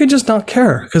 Or you could just not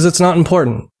care because it's not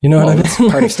important. You know what I mean? It's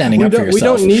part of standing up for yourself. We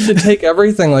don't need to take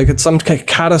everything like it's some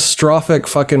catastrophic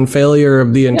fucking failure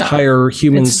of the entire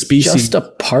human species. It's just a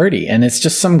party, and it's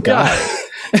just some guy.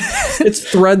 It's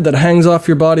thread that hangs off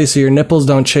your body so your nipples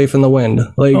don't chafe in the wind.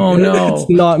 Like, oh no, it's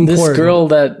not important. This girl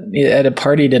that at a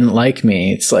party didn't like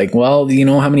me. It's like, well, you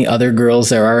know how many other girls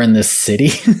there are in this city?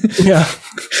 Yeah.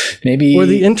 Maybe. Or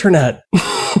the internet.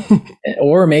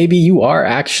 Or maybe you are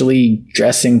actually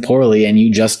dressing poorly and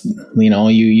you just,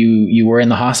 you were in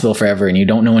the hospital forever and you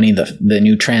don't know any of the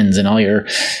new trends and all your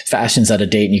fashion's out of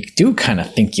date and you do kind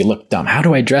of think you look dumb. How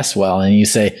do I dress well? And you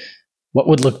say, what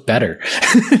would look better?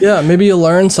 Yeah, maybe you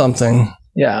learn something.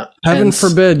 Yeah. Heaven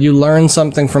forbid you learn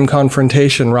something from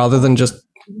confrontation rather than just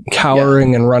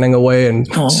cowering and running away and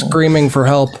screaming for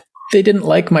help. They didn't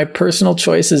like my personal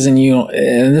choices, and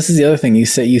this is the other thing. You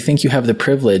say you think you have the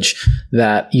privilege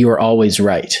that you are always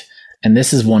right. And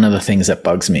this is one of the things that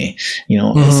bugs me.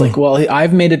 It's like, well,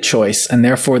 I've made a choice and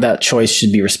therefore that choice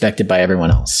should be respected by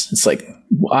everyone else. It's like,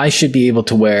 I should be able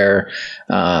to wear,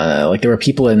 there were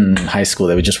people in high school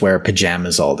that would just wear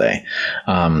pajamas all day.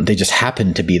 They just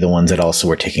happened to be the ones that also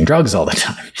were taking drugs all the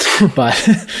time, but,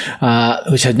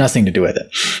 which had nothing to do with it.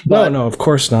 But no, of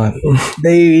course not.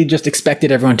 They just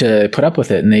expected everyone to put up with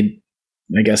it. And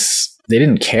I guess they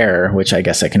didn't care, which I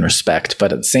guess I can respect.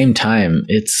 But at the same time,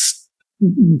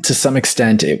 to some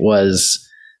extent, it was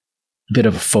a bit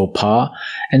of a faux pas.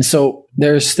 And so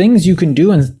there's things you can do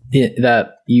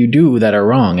that you do that are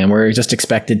wrong. And we're just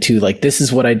expected to, like, this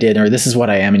is what I did, or this is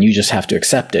what I am, and you just have to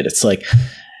accept it. It's like,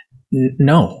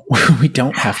 no, we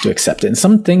don't have to accept it. And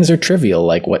some things are trivial,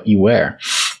 like what you wear.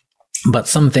 But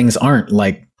some things aren't,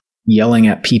 like yelling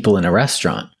at people in a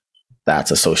restaurant.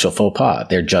 That's a social faux pas.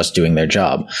 They're just doing their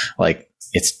job. Like,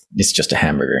 it's just a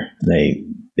hamburger. They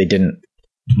didn't,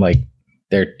 like,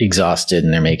 they're exhausted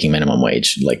and they're making minimum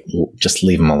wage. Like, just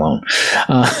leave them alone.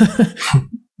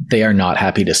 They are not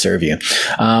happy to serve you.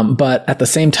 But at the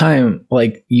same time,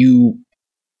 like,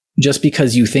 just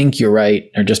because you think you're right,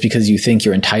 or just because you think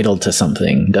you're entitled to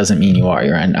something, doesn't mean you are.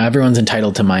 Everyone's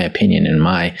entitled to my opinion and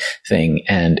my thing.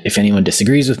 And if anyone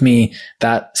disagrees with me,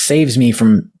 that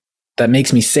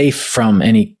makes me safe from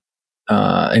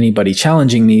anybody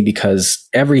challenging me, because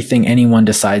everything anyone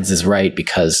decides is right,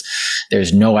 because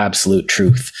there's no absolute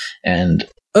truth. And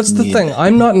that's the thing.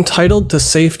 I'm not entitled to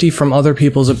safety from other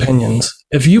people's opinions.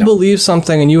 If you believe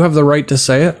something and you have the right to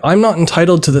say it, I'm not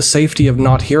entitled to the safety of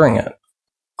not hearing it.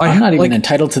 I'm not even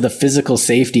entitled to the physical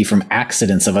safety from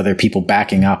accidents of other people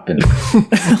backing up and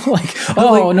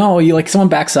someone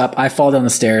backs up, I fall down the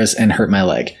stairs and hurt my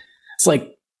leg. It's like,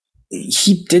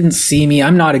 he didn't see me.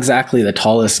 I'm not exactly the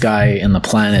tallest guy in the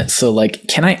planet. So, like,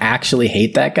 can I actually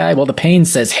hate that guy? Well, the pain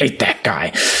says hate that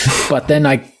guy. But then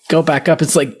I go back up.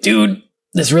 It's like, dude,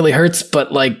 this really hurts,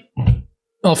 but, like,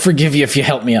 I'll forgive you if you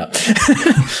help me up.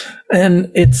 And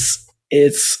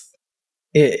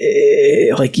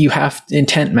like,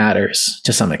 intent matters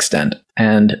to some extent.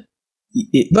 And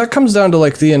that comes down to,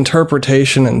 like, the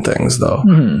interpretation and things, though.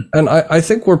 Mm-hmm. And I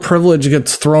think where privilege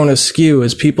gets thrown askew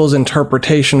is people's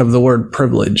interpretation of the word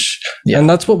privilege. Yeah. And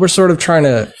that's what we're sort of trying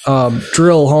to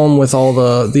drill home with all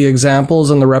the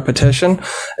examples and the repetition,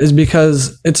 is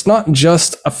because it's not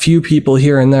just a few people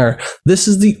here and there. This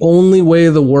is the only way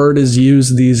the word is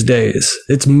used these days.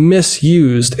 It's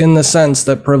misused in the sense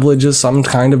that privilege is some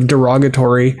kind of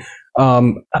derogatory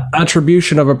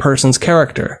attribution of a person's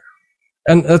character.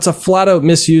 And that's a flat out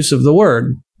misuse of the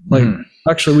word. Like,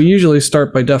 actually, we usually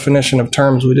start by definition of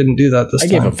terms. We didn't do that this time.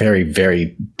 I gave a very,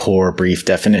 very poor, brief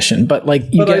definition. But, like,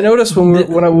 I noticed when we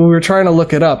were trying to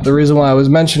look it up, the reason why I was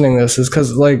mentioning this is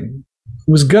because, like, I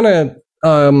was going to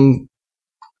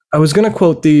I was going to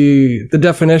quote the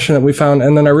definition that we found,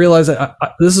 and then I realized that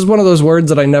this is one of those words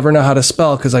that I never know how to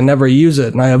spell because I never use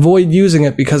it, and I avoid using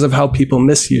it because of how people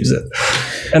misuse it.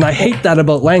 And I hate that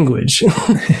about language.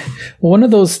 One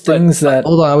of those things that...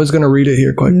 Hold on, I was going to read it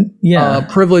here quick. Yeah.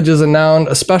 Privilege is a noun,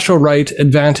 a special right,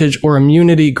 advantage, or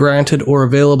immunity granted or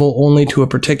available only to a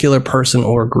particular person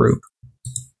or group.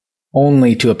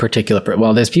 Only to a particular...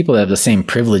 Well, there's people that have the same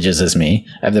privileges as me.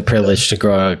 I have the privilege to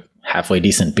grow a halfway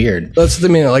decent beard. That's the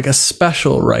meaning, like a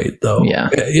special right, though. Yeah.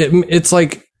 It's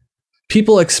like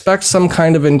people expect some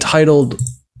kind of entitled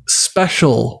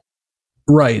special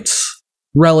rights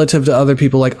relative to other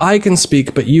people. Like, I can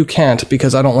speak, but you can't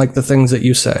because I don't like the things that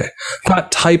you say. That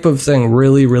type of thing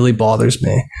really, really bothers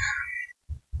me.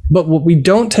 But what we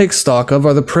don't take stock of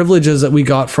are the privileges that we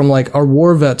got from like our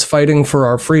war vets fighting for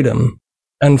our freedom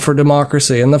and for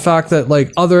democracy. And the fact that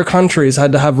like other countries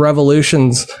had to have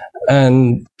revolutions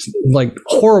and like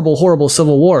horrible, horrible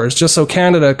civil wars just so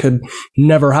Canada could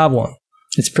never have one.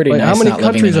 It's pretty nice. How many not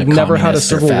countries have never had a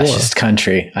civil war? Fascist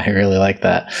country. I really like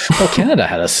that. Well, Canada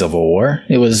had a civil war.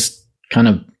 It was kind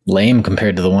of lame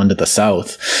compared to the one to the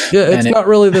south. Yeah, it's not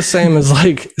really the same as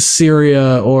like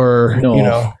Syria or you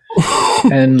know.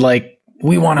 And like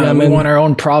we want our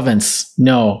own province.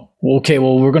 No. Okay,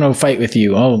 well, we're going to fight with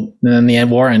you. Oh, and then the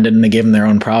war ended and they gave them their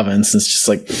own province. It's just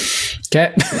like,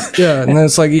 okay. Yeah, and then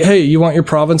it's like, hey, you want your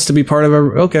province to be part of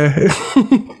our... Okay.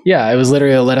 Yeah, it was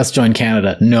literally, let us join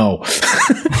Canada. No.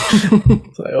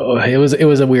 It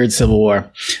was a weird civil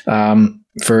war.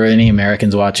 For any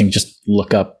Americans watching, just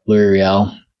look up Louis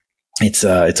Riel. It's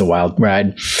a wild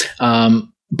ride.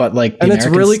 But like, and it's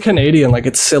really Canadian. Like,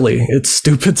 it's silly. It's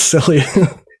stupid silly.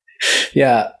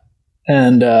 Yeah.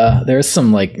 And there's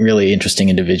some like really interesting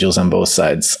individuals on both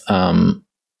sides.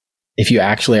 If you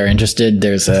actually are interested,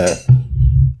 there's a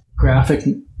graphic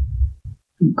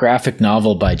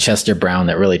novel by Chester Brown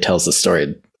that really tells the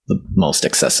story the most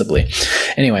accessibly.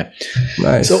 Anyway,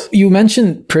 nice. So you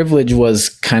mentioned privilege was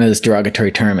kind of this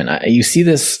derogatory term, and you see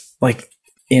this like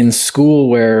in school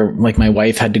where like my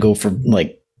wife had to go for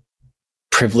like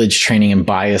privilege training and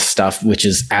bias stuff, which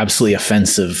is absolutely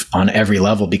offensive on every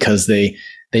level because they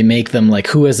make them like,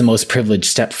 who has the most privilege,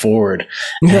 step forward.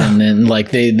 Yeah. And then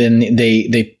like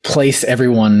they place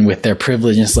everyone with their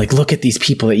privilege. And it's like, look at these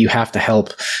people that you have to help.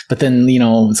 But then, you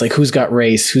know, it's like, who's got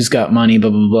race, who's got money,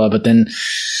 blah, blah, blah. But then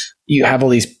you have all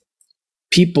these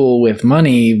people with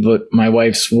money, but my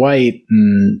wife's white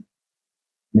and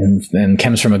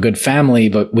comes from a good family,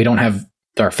 but we don't have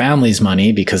our family's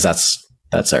money because that's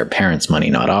our parents' money,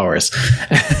 not ours.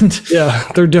 And yeah,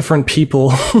 they're different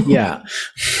people. Yeah.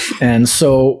 And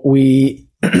so we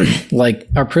like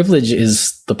our privilege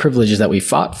is the privileges that we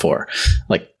fought for,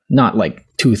 like not like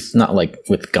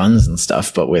with guns and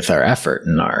stuff, but with our effort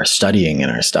and our studying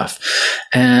and our stuff.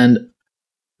 And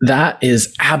that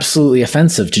is absolutely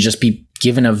offensive to just be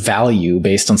given a value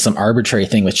based on some arbitrary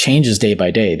thing which changes day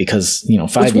by day because, you know,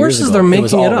 5 years ago it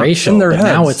was all racial, but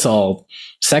now it's all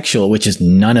sexual, which is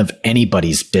none of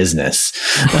anybody's business.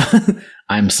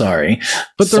 I'm sorry.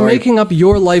 But they're making up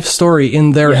your life story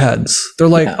in their heads. They're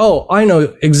like, oh, I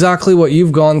know exactly what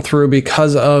you've gone through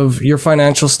because of your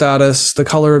financial status, the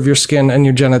color of your skin, and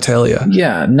your genitalia.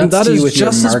 Yeah, that is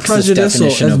just as prejudicial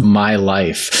definition of my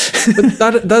life.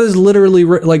 But that is literally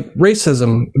like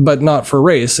racism, but not for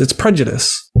race. It's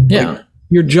prejudice. Yeah. Like,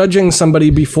 you're judging somebody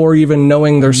before even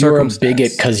knowing their circumstances. You're a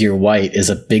bigot because you're white is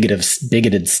a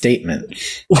bigoted statement.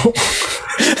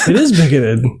 It is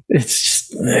bigoted. It's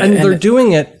just, and they're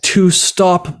doing it to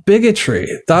stop bigotry.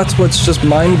 That's what's just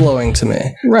mind-blowing to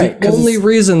me. Right. The only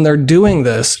reason they're doing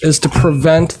this is to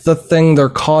prevent the thing they're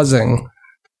causing.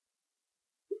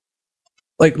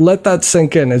 Like, let that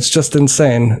sink in. It's just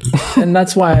insane. And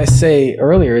that's why I say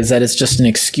earlier is that it's just an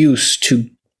excuse to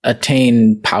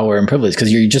attain power and privilege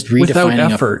because you're just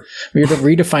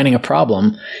redefining a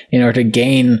problem in order to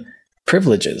gain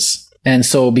privileges. And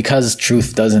so because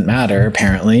truth doesn't matter,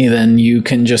 apparently, then you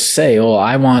can just say, oh,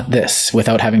 I want this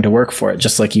without having to work for it,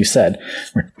 just like you said.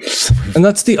 And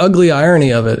that's the ugly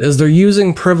irony of it, is they're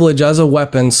using privilege as a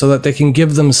weapon so that they can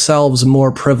give themselves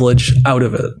more privilege out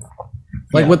of it.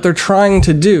 Like what they're trying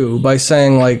to do by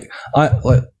saying like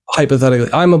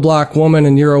hypothetically, I'm a black woman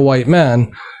and you're a white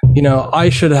man. You know, I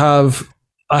should have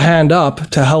a hand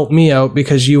up to help me out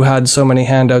because you had so many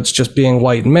handouts just being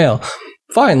white and male.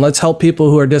 Fine, let's help people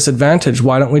who are disadvantaged.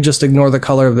 Why don't we just ignore the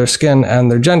color of their skin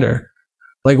and their gender?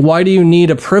 Like, why do you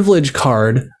need a privilege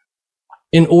card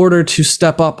in order to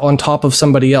step up on top of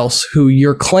somebody else who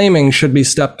you're claiming should be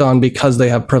stepped on because they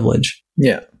have privilege?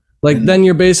 Yeah. Like, then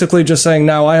you're basically just saying,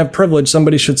 now I have privilege,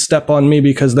 somebody should step on me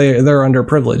because they're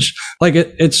underprivileged. Like,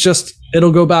 it's just,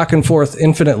 it'll go back and forth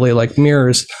infinitely, like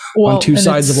mirrors on two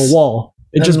sides of a wall.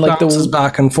 It just like bounces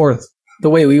back and forth. The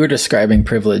way we were describing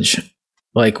privilege,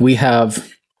 like we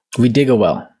dig a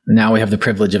well. Now we have the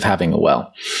privilege of having a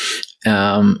well.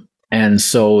 And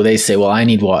so they say, well, I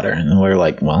need water. And we're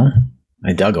like, well,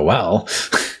 I dug a well.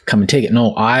 Come and take it.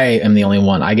 No, I am the only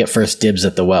one. I get first dibs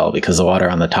at the well because the water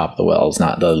on the top of the well is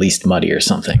not the least muddy or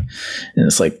something. And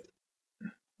it's like,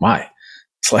 why?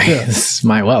 It's like, this is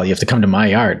my well. You have to come to my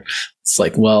yard. It's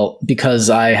like, well, because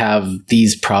I have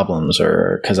these problems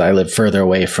or because I live further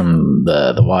away from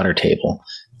the water table.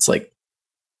 It's like,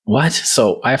 what?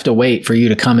 So I have to wait for you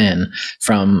to come in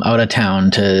from out of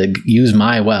town to use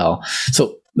my well.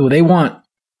 So they want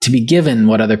to be given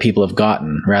what other people have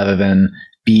gotten rather than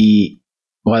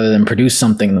produce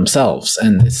something themselves.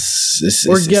 And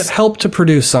get help to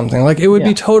produce something. Like, it would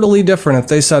be totally different if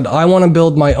they said, I want to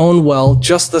build my own well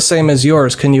just the same as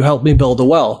yours. Can you help me build a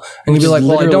well? And you'd be like,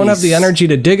 well, I don't have the energy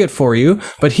to dig it for you,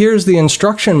 but here's the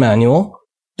instruction manual.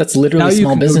 That's literally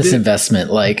small business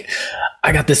investment. Like,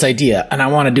 I got this idea and I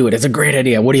want to do it. It's a great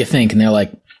idea. What do you think? And they're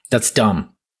like, that's dumb.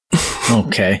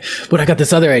 Okay. But I got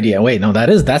this other idea. Wait, no,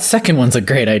 that second one's a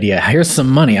great idea. Here's some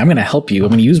money. I'm going to help you. I'm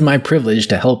going to use my privilege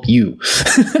to help you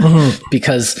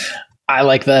because I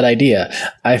like that idea.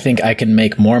 I think I can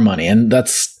make more money. And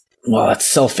that's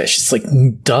selfish. It's like,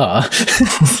 duh.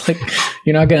 It's like,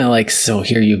 you're not going to like, so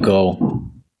here you go.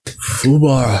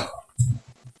 Fubar.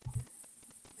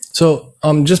 So,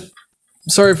 just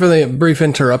sorry for the brief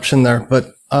interruption there,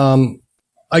 but,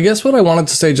 I guess what I wanted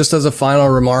to say just as a final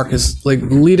remark is like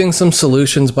leading some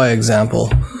solutions by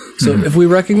example. So if we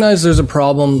recognize there's a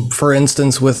problem, for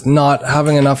instance, with not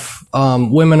having enough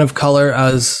women of color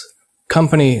as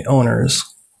company owners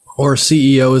or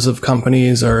CEOs of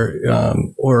companies they're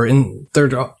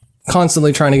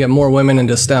constantly trying to get more women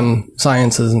into STEM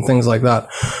sciences and things like that.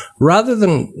 Rather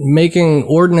than making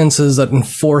ordinances that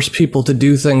enforce people to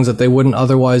do things that they wouldn't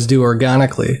otherwise do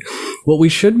organically, what we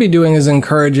should be doing is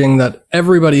encouraging that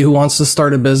everybody who wants to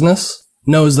start a business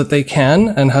knows that they can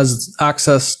and has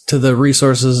access to the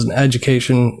resources and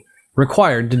education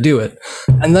required to do it.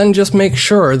 And then just make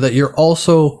sure that you're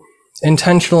also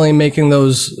intentionally making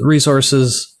those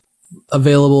resources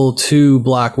available to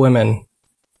Black women,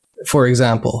 for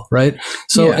example, right?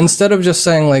 So instead of just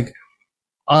saying like,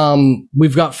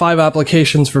 we've got 5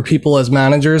 applications for people as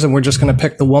managers and we're just going to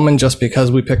pick the woman just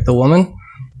because we picked the woman,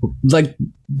 like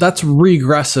that's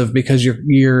regressive because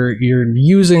you're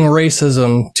using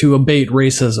racism to abate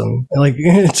racism. Like,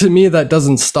 to me, that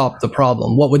doesn't stop the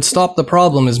problem. What would stop the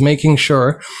problem is making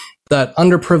sure that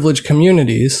underprivileged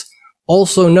communities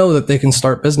also know that they can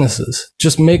start businesses.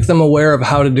 Just make them aware of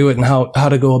how to do it and how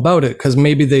to go about it, because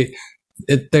maybe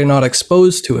they're not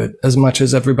exposed to it as much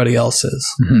as everybody else is.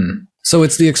 Mm-hmm. So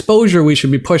it's the exposure we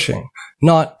should be pushing,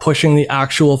 not pushing the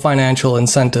actual financial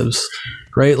incentives,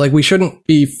 right? Like, we shouldn't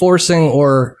be forcing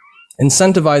or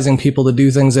incentivizing people to do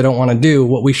things they don't want to do.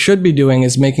 What we should be doing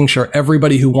is making sure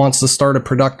everybody who wants to start a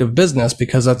productive business,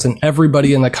 because that's in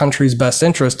everybody in the country's best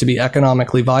interest to be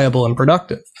economically viable and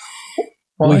productive.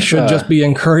 Well, we should just be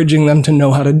encouraging them to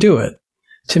know how to do it.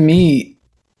 To me,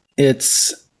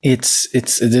 there's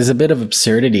a bit of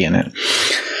absurdity in it.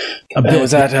 I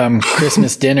was at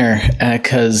Christmas dinner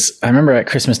because I remember at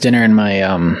Christmas dinner and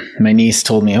my niece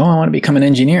told me, "Oh, I want to become an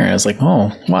engineer." I was like,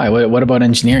 "Oh, why? What about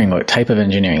engineering? What type of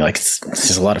engineering? Like,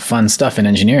 there's a lot of fun stuff in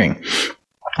engineering."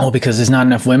 "Oh, because there's not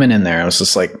enough women in there." I was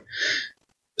just like,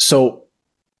 so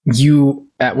you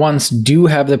at once do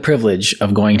have the privilege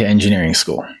of going to engineering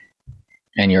school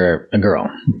and you're a girl.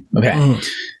 Okay. Mm.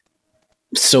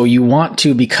 So you want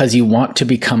to because you want to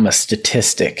become a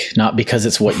statistic, not because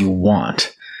it's what you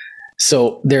want.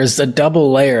 So there's a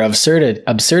double layer of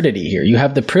absurdity here. You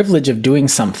have the privilege of doing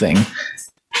something,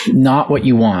 not what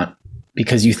you want,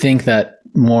 because you think that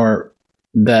more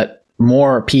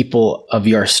people of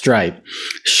your stripe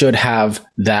should have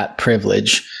that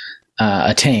privilege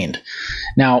attained.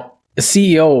 Now, a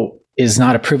CEO is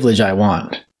not a privilege I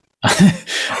want.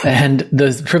 And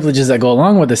the privileges that go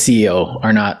along with a CEO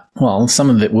are not, well,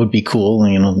 some of it would be cool,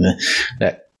 you know,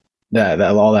 that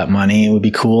all that money would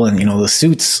be cool, and you know, the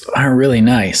suits are really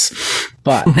nice,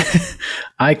 but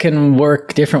I can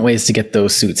work different ways to get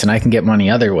those suits, and I can get money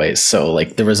other ways. So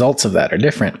like the results of that are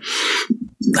different.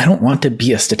 I don't want to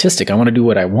be a statistic. I want to do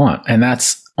what I want. And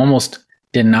that's almost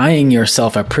denying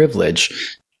yourself a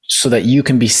privilege so that you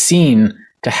can be seen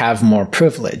to have more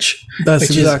privilege. That's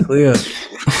exactly it.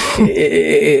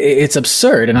 It's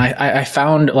absurd. And I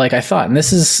found, like, I thought, and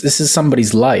this is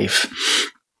somebody's life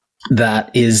that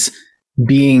is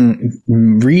being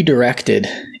redirected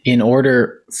in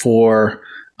order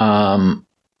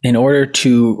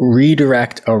to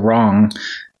redirect a wrong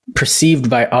perceived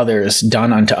by others,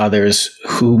 done unto others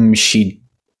whom she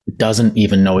doesn't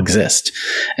even know exist.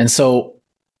 And so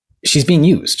she's being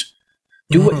used.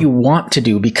 Do what you want to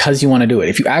do because you want to do it.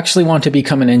 If you actually want to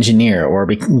become an engineer or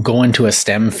go into a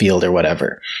STEM field or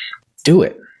whatever, do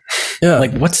it. Yeah.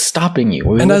 Like, what's stopping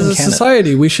you? And as a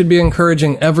society, we should be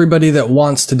encouraging everybody that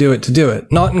wants to do it,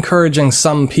 not encouraging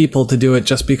some people to do it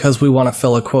just because we want to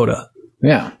fill a quota.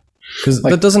 Yeah. Because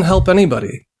that doesn't help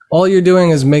anybody. All you're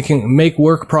doing is make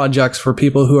work projects for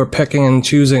people who are picking and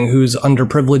choosing who's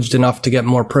underprivileged enough to get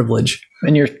more privilege.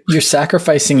 And you're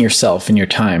sacrificing yourself and your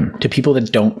time to people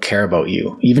that don't care about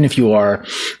you, even if you are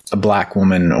a black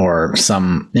woman or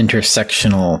some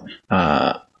intersectional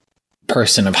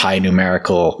person of high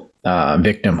numerical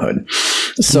victimhood.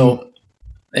 So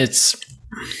it's...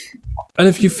 And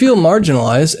if you feel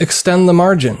marginalized, extend the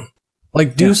margin.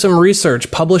 Like, do some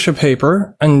research, publish a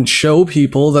paper, and show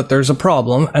people that there's a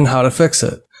problem and how to fix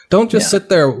it. Don't just sit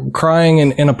there crying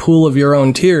in a pool of your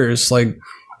own tears like,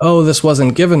 oh, this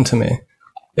wasn't given to me.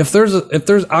 If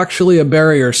there's actually a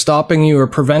barrier stopping you or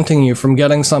preventing you from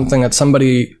getting something that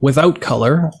somebody without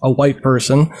color, a white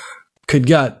person, could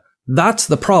get, that's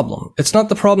the problem. It's not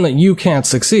the problem that you can't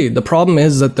succeed. The problem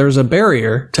is that there's a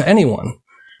barrier to anyone.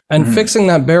 And fixing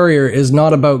that barrier is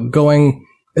not about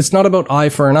it's not about eye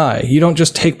for an eye. You don't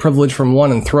just take privilege from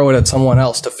one and throw it at someone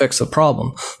else to fix a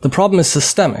problem. The problem is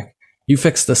systemic. You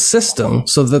fix the system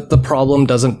so that the problem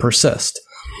doesn't persist.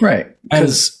 Right.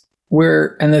 Because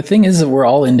and the thing is that we're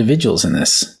all individuals in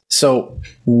this. So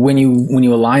when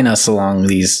you align us along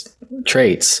these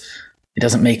traits, it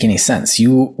doesn't make any sense.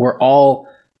 We're all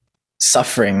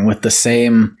suffering with the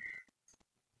same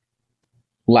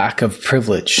lack of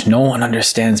privilege. No one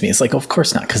understands me. It's like, of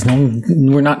course not, because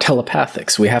we're not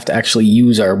telepathics. We have to actually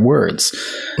use our words.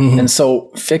 And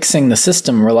so fixing the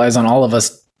system relies on all of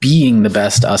us being the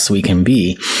best us we can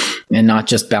be and not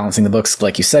just balancing the books,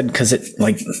 like you said, because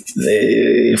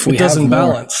if we doesn't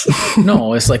balance.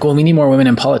 No, it's like, well, we need more women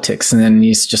in politics. And then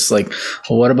he's just like,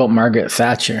 well, what about Margaret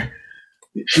Thatcher?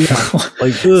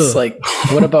 It's like,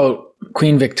 what about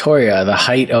Queen Victoria, the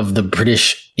height of the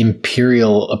British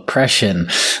imperial oppression,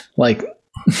 like,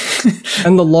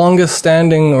 and the longest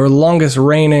standing or longest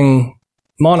reigning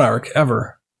monarch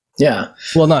ever. Yeah.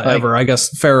 Well, not ever. I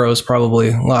guess pharaohs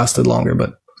probably lasted longer,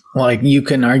 but like, you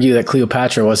can argue that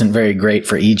Cleopatra wasn't very great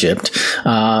for Egypt.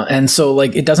 And so,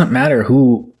 like, it doesn't matter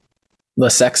who the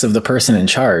sex of the person in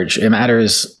charge. It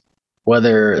matters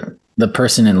whether the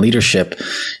person in leadership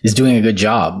is doing a good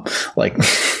job. Like,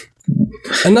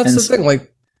 and that's the thing, like,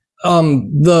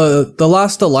 the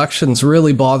last elections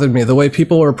really bothered me, the way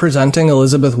people were presenting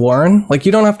Elizabeth Warren. Like,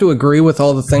 you don't have to agree with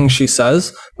all the things she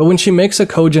says, but when she makes a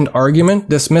cogent argument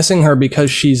dismissing her because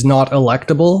she's not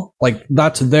electable, like,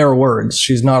 that's their words,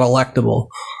 she's not electable.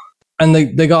 And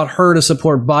they got her to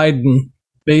support Biden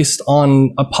based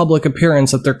on a public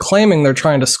appearance that they're claiming they're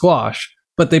trying to squash,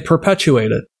 but they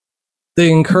perpetuate it.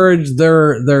 They encourage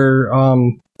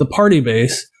the party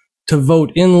base to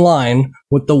vote in line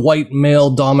with the white male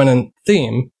dominant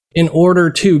theme in order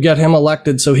to get him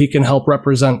elected so he can help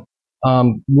represent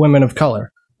women of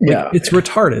color. Like, it's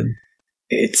retarded.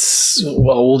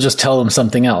 We'll just tell them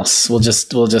something else. At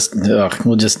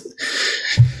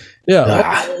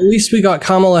least we got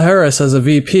Kamala Harris as a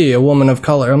VP, a woman of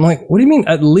color. I'm like, what do you mean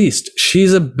at least?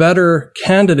 She's a better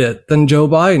candidate than Joe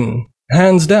Biden,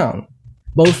 hands down.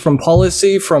 Both from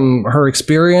policy, from her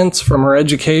experience, from her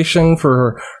education,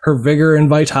 for her vigor and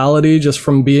vitality, just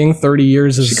from being 30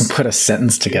 years as... She can put a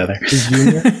sentence together.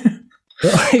 Junior.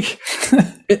 Like,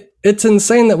 it's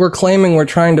insane that we're claiming we're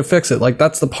trying to fix it. Like,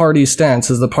 that's the party stance,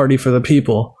 is the party for the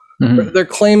people. They're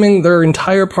claiming their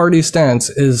entire party stance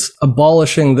is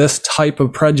abolishing this type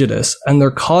of prejudice, and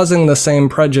they're causing the same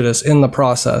prejudice in the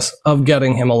process of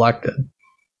getting him elected.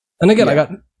 And again, I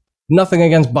got nothing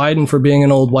against Biden for being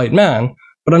an old white man,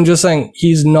 but I'm just saying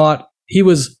he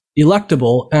was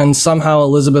electable, and somehow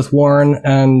Elizabeth Warren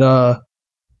and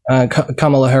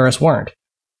Kamala Harris weren't.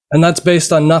 And that's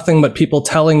based on nothing but people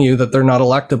telling you that they're not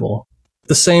electable.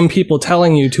 The same people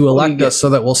telling you to elect us so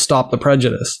that we'll stop the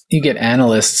prejudice. You get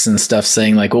analysts and stuff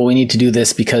saying like, well, we need to do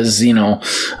this because,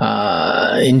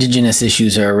 indigenous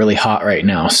issues are really hot right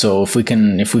now. So if we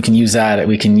can use that,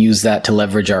 we can use that to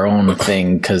leverage our own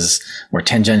thing because we're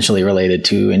tangentially related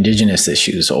to indigenous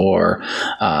issues or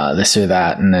this or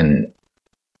that. And then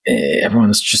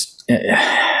everyone's just...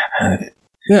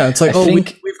 Yeah, it's like,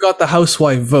 we've got the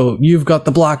housewife vote, you've got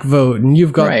the black vote, and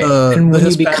you've got the and when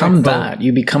Hispanic you become vote. that,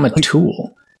 you become a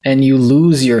tool, and you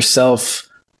lose your self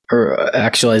or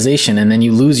actualization, and then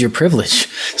you lose your privilege.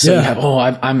 So you have,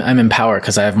 I'm in power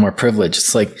because I have more privilege.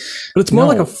 It's like, but it's more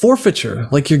like a forfeiture.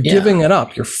 Like you're giving it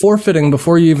up. You're forfeiting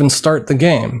before you even start the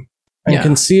game, and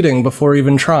conceding before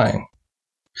even trying.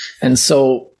 And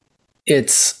so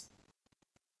it's,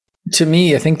 to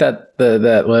me, I think that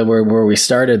that where we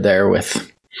started there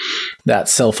with that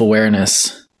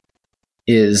self-awareness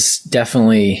is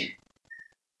definitely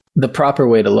the proper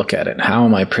way to look at it. How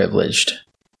am I privileged?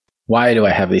 Why do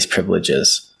I have these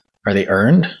privileges? Are they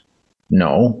earned?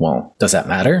 No. Well, does that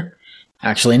matter?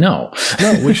 Actually, no.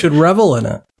 No, we should revel in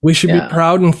it. We should be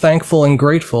proud and thankful and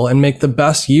grateful and make the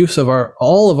best use of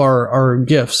all of our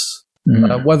gifts,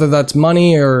 whether that's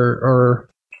money or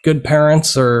good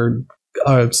parents or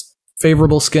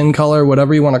favorable skin color,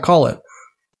 whatever you want to call it.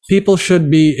 People should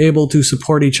be able to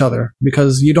support each other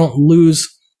because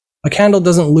a candle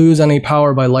doesn't lose any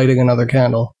power by lighting another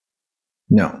candle.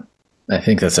 No. I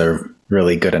think that's a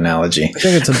really good analogy. I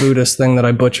think it's a Buddhist thing that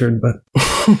I butchered, but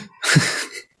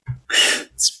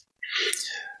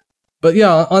but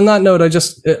yeah, on that note,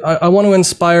 I want to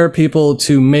inspire people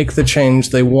to make the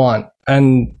change they want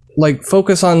and like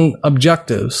focus on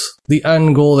objectives, the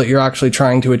end goal that you're actually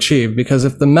trying to achieve. Because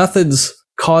if the methods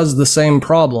cause the same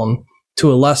problem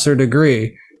to a lesser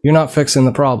degree, you're not fixing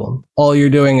the problem. All you're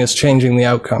doing is changing the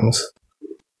outcomes.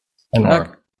 And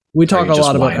we talk a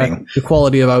lot about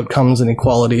equality of outcomes and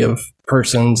equality of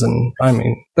persons. And I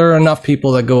mean, there are enough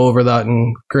people that go over that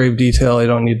in grave detail. I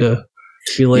don't need to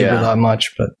belabor that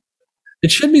much, but it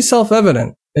should be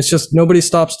self-evident. It's just nobody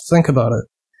stops to think about it.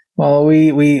 Well,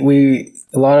 we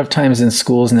a lot of times in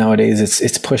schools nowadays,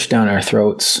 it's pushed down our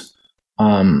throats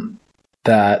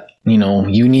that, you know,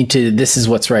 you need to, this is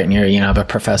what's right. And you have a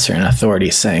professor and authority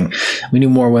saying we need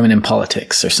more women in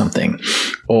politics or something,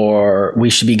 or we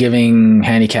should be giving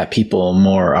handicapped people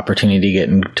more opportunity to get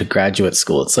into graduate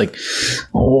school. It's like,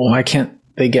 oh, why can't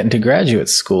they get into graduate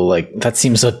school? Like that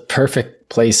seems a perfect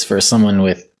place for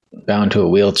someone bound to a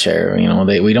wheelchair. You know,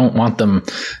 we don't want them.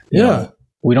 You know,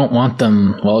 we don't want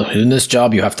them. Well, in this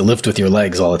job, you have to lift with your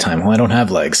legs all the time. Well, I don't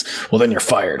have legs. Well, then you're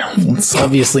fired. It's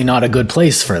obviously not a good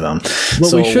place for them.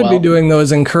 What we should be doing, though,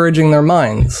 is encouraging their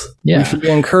minds. Yeah. We should be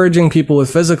encouraging people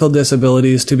with physical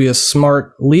disabilities to be as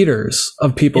smart leaders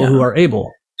of people who are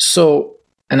able. So,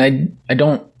 and I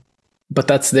don't, but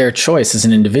that's their choice as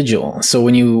an individual. So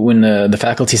when the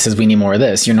faculty says we need more of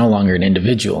this, you're no longer an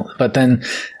individual. But then,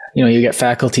 you know, you get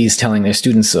faculties telling their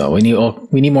students, we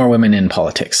need more women in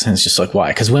politics. And it's just like,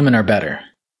 why? Because women are better.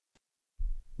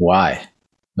 Why?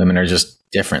 Women are just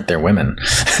different. They're women.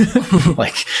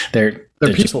 Like they're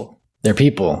people. They're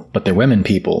people, but they're women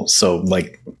people. So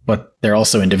like, but they're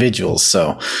also individuals.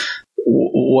 So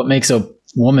what makes a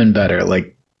woman better?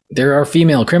 Like there are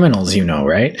female criminals, you know,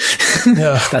 right?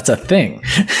 Yeah. That's a thing.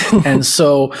 And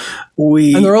so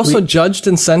and they're also judged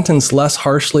and sentenced less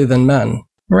harshly than men.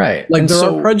 Right. Like there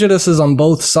are prejudices on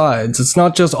both sides. It's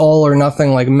not just all or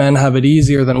nothing, like men have it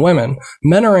easier than women.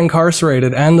 Men are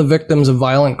incarcerated and the victims of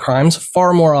violent crimes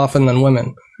far more often than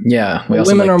women. Yeah.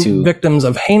 Women are victims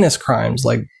of heinous crimes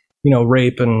like, you know,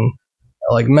 rape and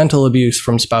like mental abuse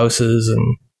from spouses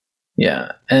and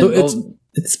and so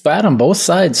it's bad on both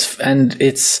sides. And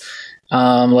it's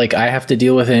like I have to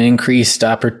deal with an increased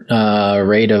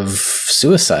rate of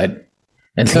suicide.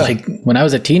 And like when I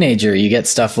was a teenager, you get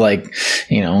stuff like,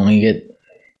 you know, you get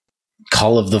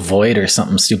Call of the Void or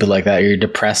something stupid like that. You're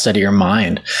depressed out of your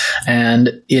mind.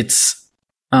 And it's,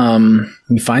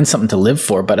 you find something to live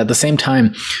for. But at the same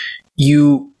time,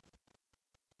 you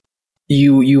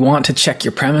want to check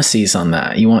your premises on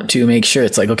that. You want to make sure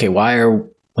it's like, okay, why are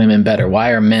women better?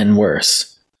 Why are men worse?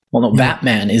 Well, no, that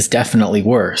man is definitely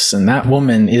worse and that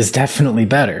woman is definitely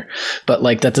better. But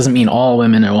like, that doesn't mean all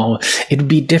women are all, it'd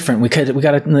be different.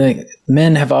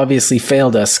 Men have obviously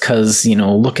failed us because, you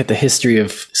know, look at the history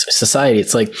of society.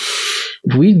 It's like,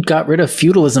 we got rid of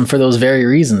feudalism for those very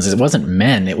reasons. It wasn't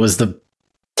men. It was the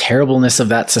terribleness of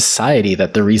that society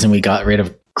that the reason we got rid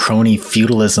of crony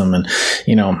feudalism and,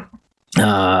 you know,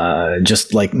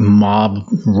 just like mob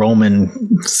Roman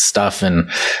stuff and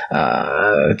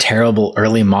terrible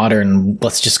early modern,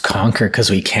 let's just conquer because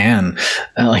we can.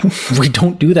 Like we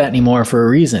don't do that anymore for a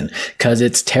reason, because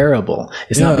it's terrible.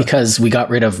 It's not because we got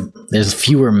rid of, there's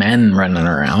fewer men running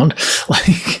around.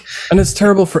 Like, and it's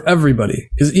terrible for everybody,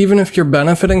 because even if you're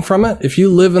benefiting from it, if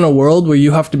you live in a world where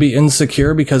you have to be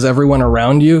insecure because everyone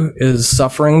around you is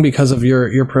suffering because of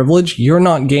your privilege, you're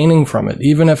not gaining from it.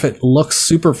 Even if it looks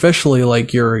superficially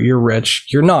like you're rich,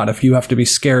 you're not. If you have to be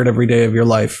scared every day of your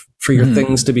life for your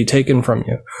things to be taken from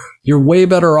you, you're way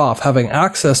better off having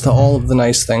access to all of the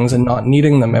nice things and not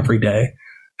needing them every day,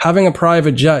 having a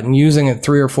private jet and using it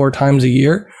 3 or 4 times a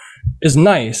year, is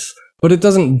nice, but it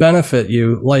doesn't benefit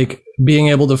you like being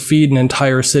able to feed an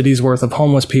entire city's worth of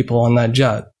homeless people on that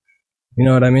jet. You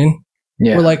know what I mean?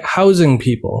 Yeah. Or like housing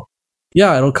people.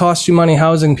 Yeah, it'll cost you money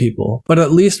housing people, but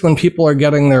at least when people are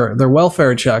getting their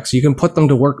welfare checks, you can put them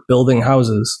to work building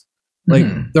houses. Like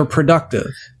they're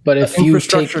productive. But if the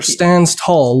infrastructure stands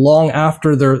tall long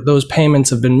after those payments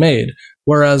have been made,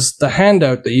 whereas the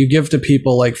handout that you give to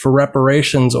people, like for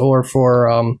reparations or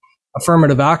for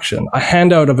affirmative action, a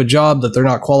handout of a job that they're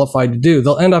not qualified to do,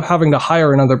 they'll end up having to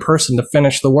hire another person to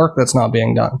finish the work that's not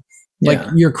being done. Like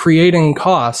you're creating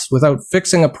costs without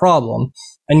fixing a problem,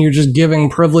 and you're just giving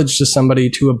privilege to somebody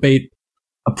to abate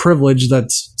a privilege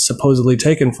that's supposedly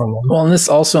taken from them. Well, and this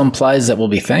also implies that we'll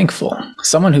be thankful.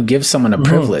 Someone who gives someone a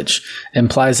privilege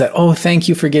implies that, oh, thank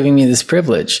you for giving me this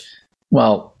privilege.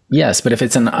 Well, yes, but if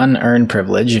it's an unearned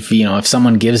privilege, if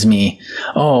someone gives me,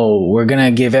 oh, we're going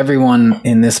to give everyone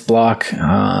in this block,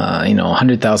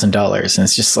 $100,000. And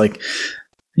it's just like,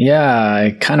 yeah,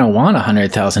 I kind of want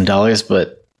 $100,000,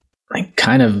 but I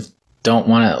kind of don't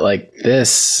want it like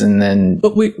this. And then,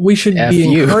 but we should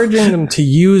be encouraging them to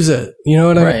use it. You know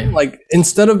what I mean? Like,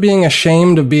 instead of being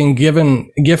ashamed of being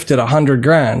gifted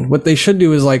 $100,000, what they should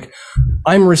do is like,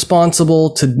 I'm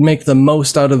responsible to make the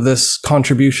most out of this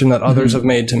contribution that others have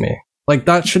made to me. Like,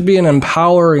 that should be an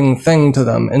empowering thing to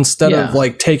them instead of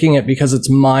like taking it because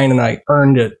it's mine and I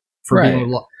earned it for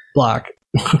being black.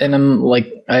 And I'm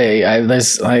like,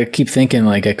 I keep thinking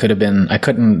like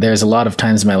there's a lot of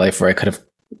times in my life where I could have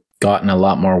gotten a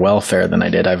lot more welfare than I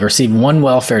did. I've received one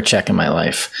welfare check in my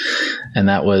life, and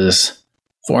that was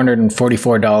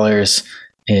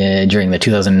 $444 during the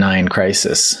 2009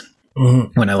 crisis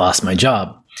when I lost my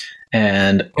job.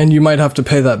 And you might have to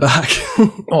pay that back.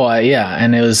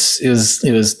 And it was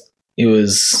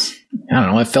I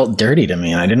don't know, it felt dirty to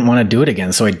me and I didn't want to do it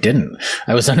again, so I didn't.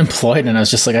 I was unemployed and I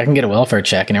was just like, I can get a welfare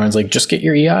check, and everyone's like, just get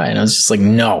your EI, and I was just like,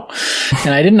 no.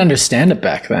 And I didn't understand it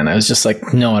back then. I was just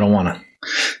like, no, I don't want to.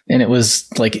 And it was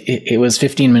like, it was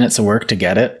 15 minutes of work to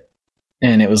get it.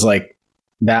 And it was like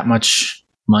that much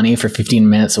money for 15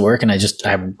 minutes of work. And I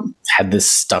had this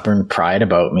stubborn pride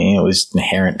about me. It was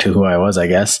inherent to who I was, I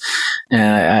guess.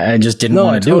 And I just didn't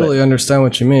want to do it. I totally understand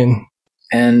what you mean.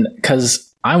 And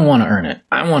because I want to earn it.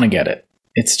 I want to get it.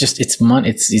 It's just, it's money.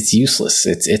 It's useless.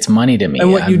 It's money to me.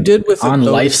 And what you did with on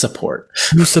life support,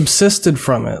 you subsisted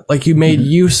from it. Like, you made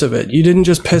use of it. You didn't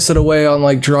just piss it away on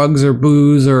like drugs or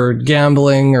booze or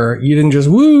gambling, or you didn't just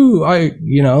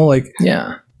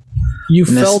you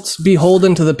felt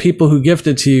beholden to the people who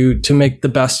gifted to you to make the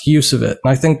best use of it.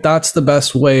 And I think that's the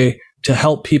best way to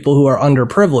help people who are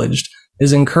underprivileged,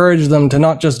 is encourage them to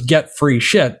not just get free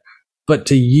shit, but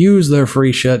to use their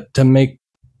free shit to make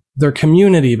their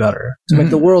community better, to make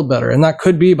the world better. And that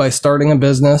could be by starting a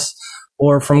business,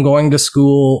 or from going to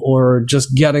school, or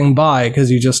just getting by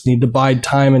because you just need to bide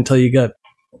time until you get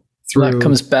through. That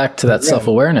comes back to that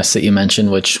self-awareness that you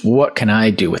mentioned, which, what can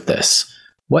I do with this?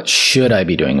 What should I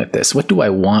be doing with this? What do I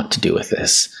want to do with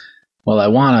this? Well, I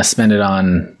want to spend it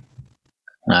on,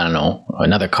 I don't know,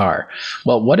 another car.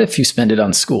 Well, what if you spend it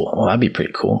on school? Well, that'd be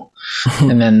pretty cool.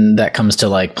 And then that comes to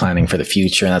like planning for the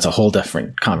future, and that's a whole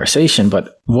different conversation.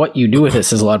 But what you do with it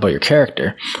says a lot about your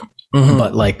character.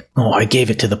 But like, oh, I gave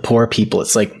it to the poor people.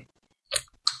 It's like,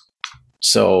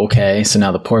 so, okay, so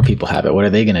now the poor people have it. What are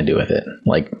they going to do with it?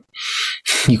 Like,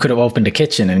 you could have opened a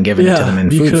kitchen and given it to them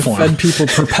in food form. You could have fed people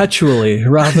perpetually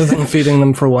rather than feeding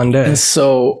them for one day. And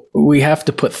so we have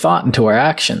to put thought into our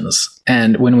actions.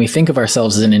 And when we think of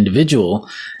ourselves as an individual,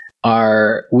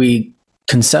 we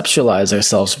conceptualize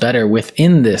ourselves better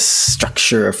within this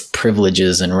structure of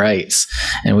privileges and rights.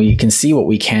 And we can see what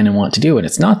we can and want to do. And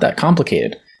it's not that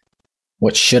complicated.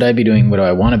 What should I be doing? What do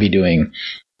I want to be doing?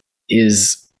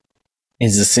 Is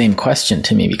the same question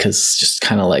to me, because it's just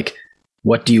kind of like,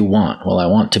 what do you want? Well, I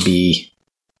want to be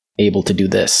able to do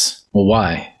this. Well,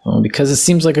 why? Well, because it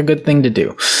seems like a good thing to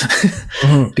do.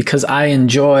 Because I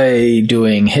enjoy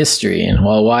doing history. And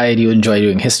well, why do you enjoy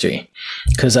doing history?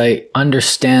 Because I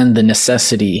understand the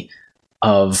necessity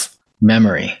of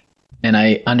memory, and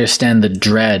I understand the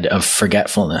dread of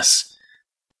forgetfulness.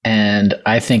 And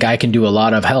I think I can do a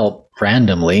lot of help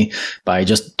randomly by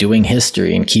just doing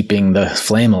history and keeping the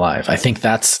flame alive. I think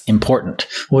that's important.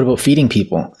 What about feeding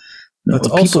people?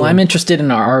 People I'm interested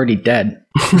in are already dead.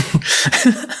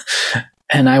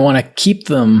 And I want to keep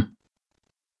them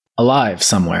alive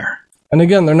somewhere. And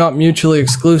again, they're not mutually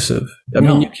exclusive. I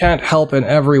mean, you can't help in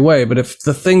every way, but if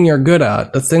the thing you're good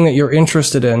at, the thing that you're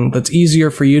interested in, that's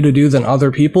easier for you to do than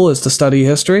other people, is to study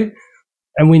history,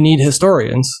 and we need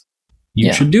historians,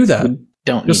 you should do that.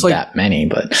 don't Just need like- that many,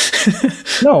 but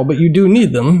No, but you do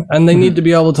need them, and they need to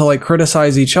be able to like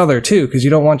criticize each other too, because you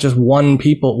don't want just one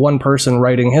person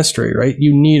writing history, right?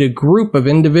 You need a group of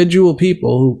individual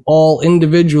people who all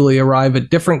individually arrive at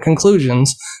different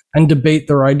conclusions and debate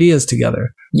their ideas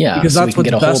together. yeah, Because so that's we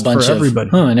can what's get a whole best bunch for of, everybody.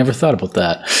 oh, I never thought about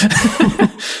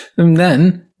that. And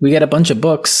then we get a bunch of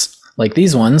books like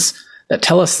these ones that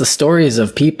tell us the stories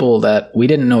of people that we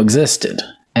didn't know existed.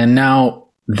 And now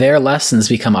their lessons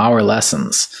become our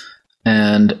lessons.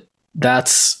 And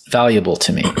that's valuable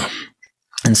to me.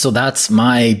 And so that's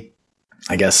my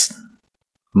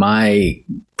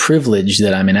privilege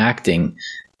that I'm enacting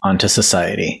onto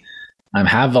society. I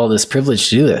have all this privilege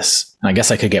to do this. And I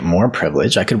guess I could get more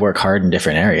privilege. I could work hard in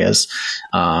different areas.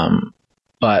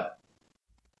 But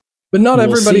not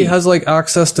we'll everybody see. has like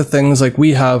access to things like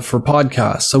we have for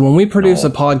podcasts. So when we produce a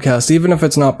podcast, even if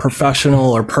it's not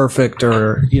professional or perfect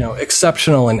or,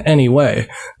 exceptional in any way,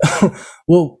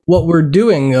 well, what we're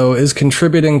doing though is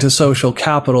contributing to social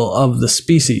capital of the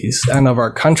species and of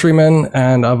our countrymen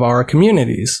and of our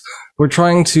communities. We're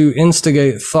trying to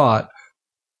instigate thought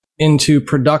into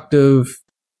productive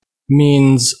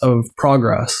means of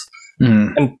progress.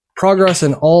 And progress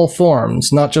in all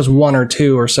forms, not just one or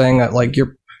two, or saying that like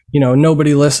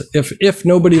nobody listen. If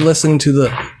nobody listened to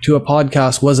a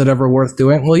podcast, was it ever worth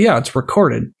doing? Well, yeah, it's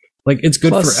recorded. Like it's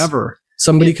good Plus, forever.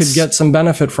 Somebody could get some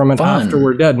benefit from it fun. after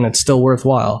we're dead, and it's still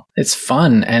worthwhile. It's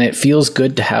fun, and it feels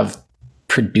good to have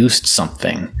produced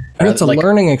something. And it's a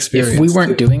learning experience. If we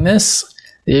weren't doing this,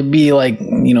 it'd be like,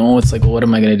 it's like, well, what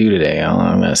am I going to do today?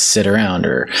 I'm going to sit around,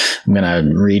 or I'm going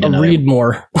to read another. Read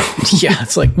more. Yeah,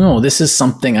 it's like, no, this is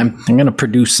something. I'm going to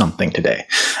produce something today,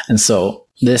 and so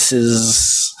this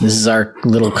is our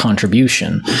little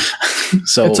contribution.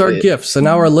 So it's our gift. So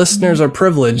now our listeners are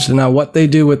privileged, and now what they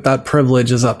do with that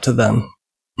privilege is up to them.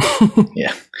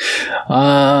 Yeah.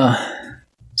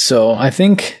 So I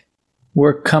think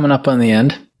we're coming up on the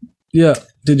end. Yeah.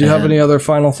 Did you have any other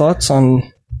final thoughts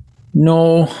on?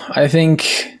 No, I think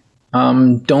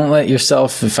don't let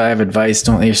yourself, if I have advice,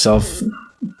 don't let yourself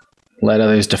let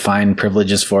others define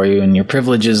privileges for you, and your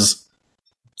privileges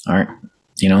aren't,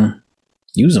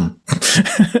 use them.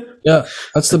 Yeah,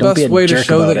 that's the Don't be best a way to jerk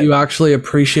show about that it. you actually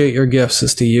appreciate your gifts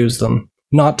is to use them,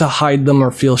 not to hide them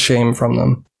or feel shame from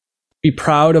them. Be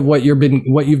proud of what you've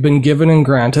been given and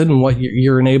granted and what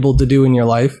you're enabled to do in your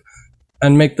life,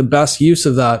 and make the best use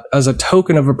of that as a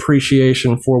token of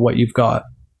appreciation for what you've got.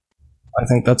 I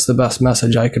think that's the best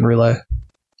message I can relay.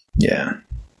 Yeah.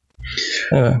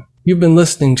 Anyway, you've been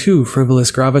listening to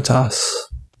Frivolous Gravitas.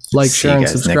 Like, See share, you and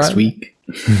guys subscribe. next week.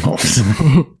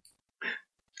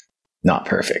 Not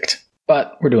perfect,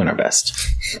 but we're doing our best.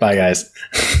 Bye, guys.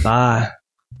 Bye.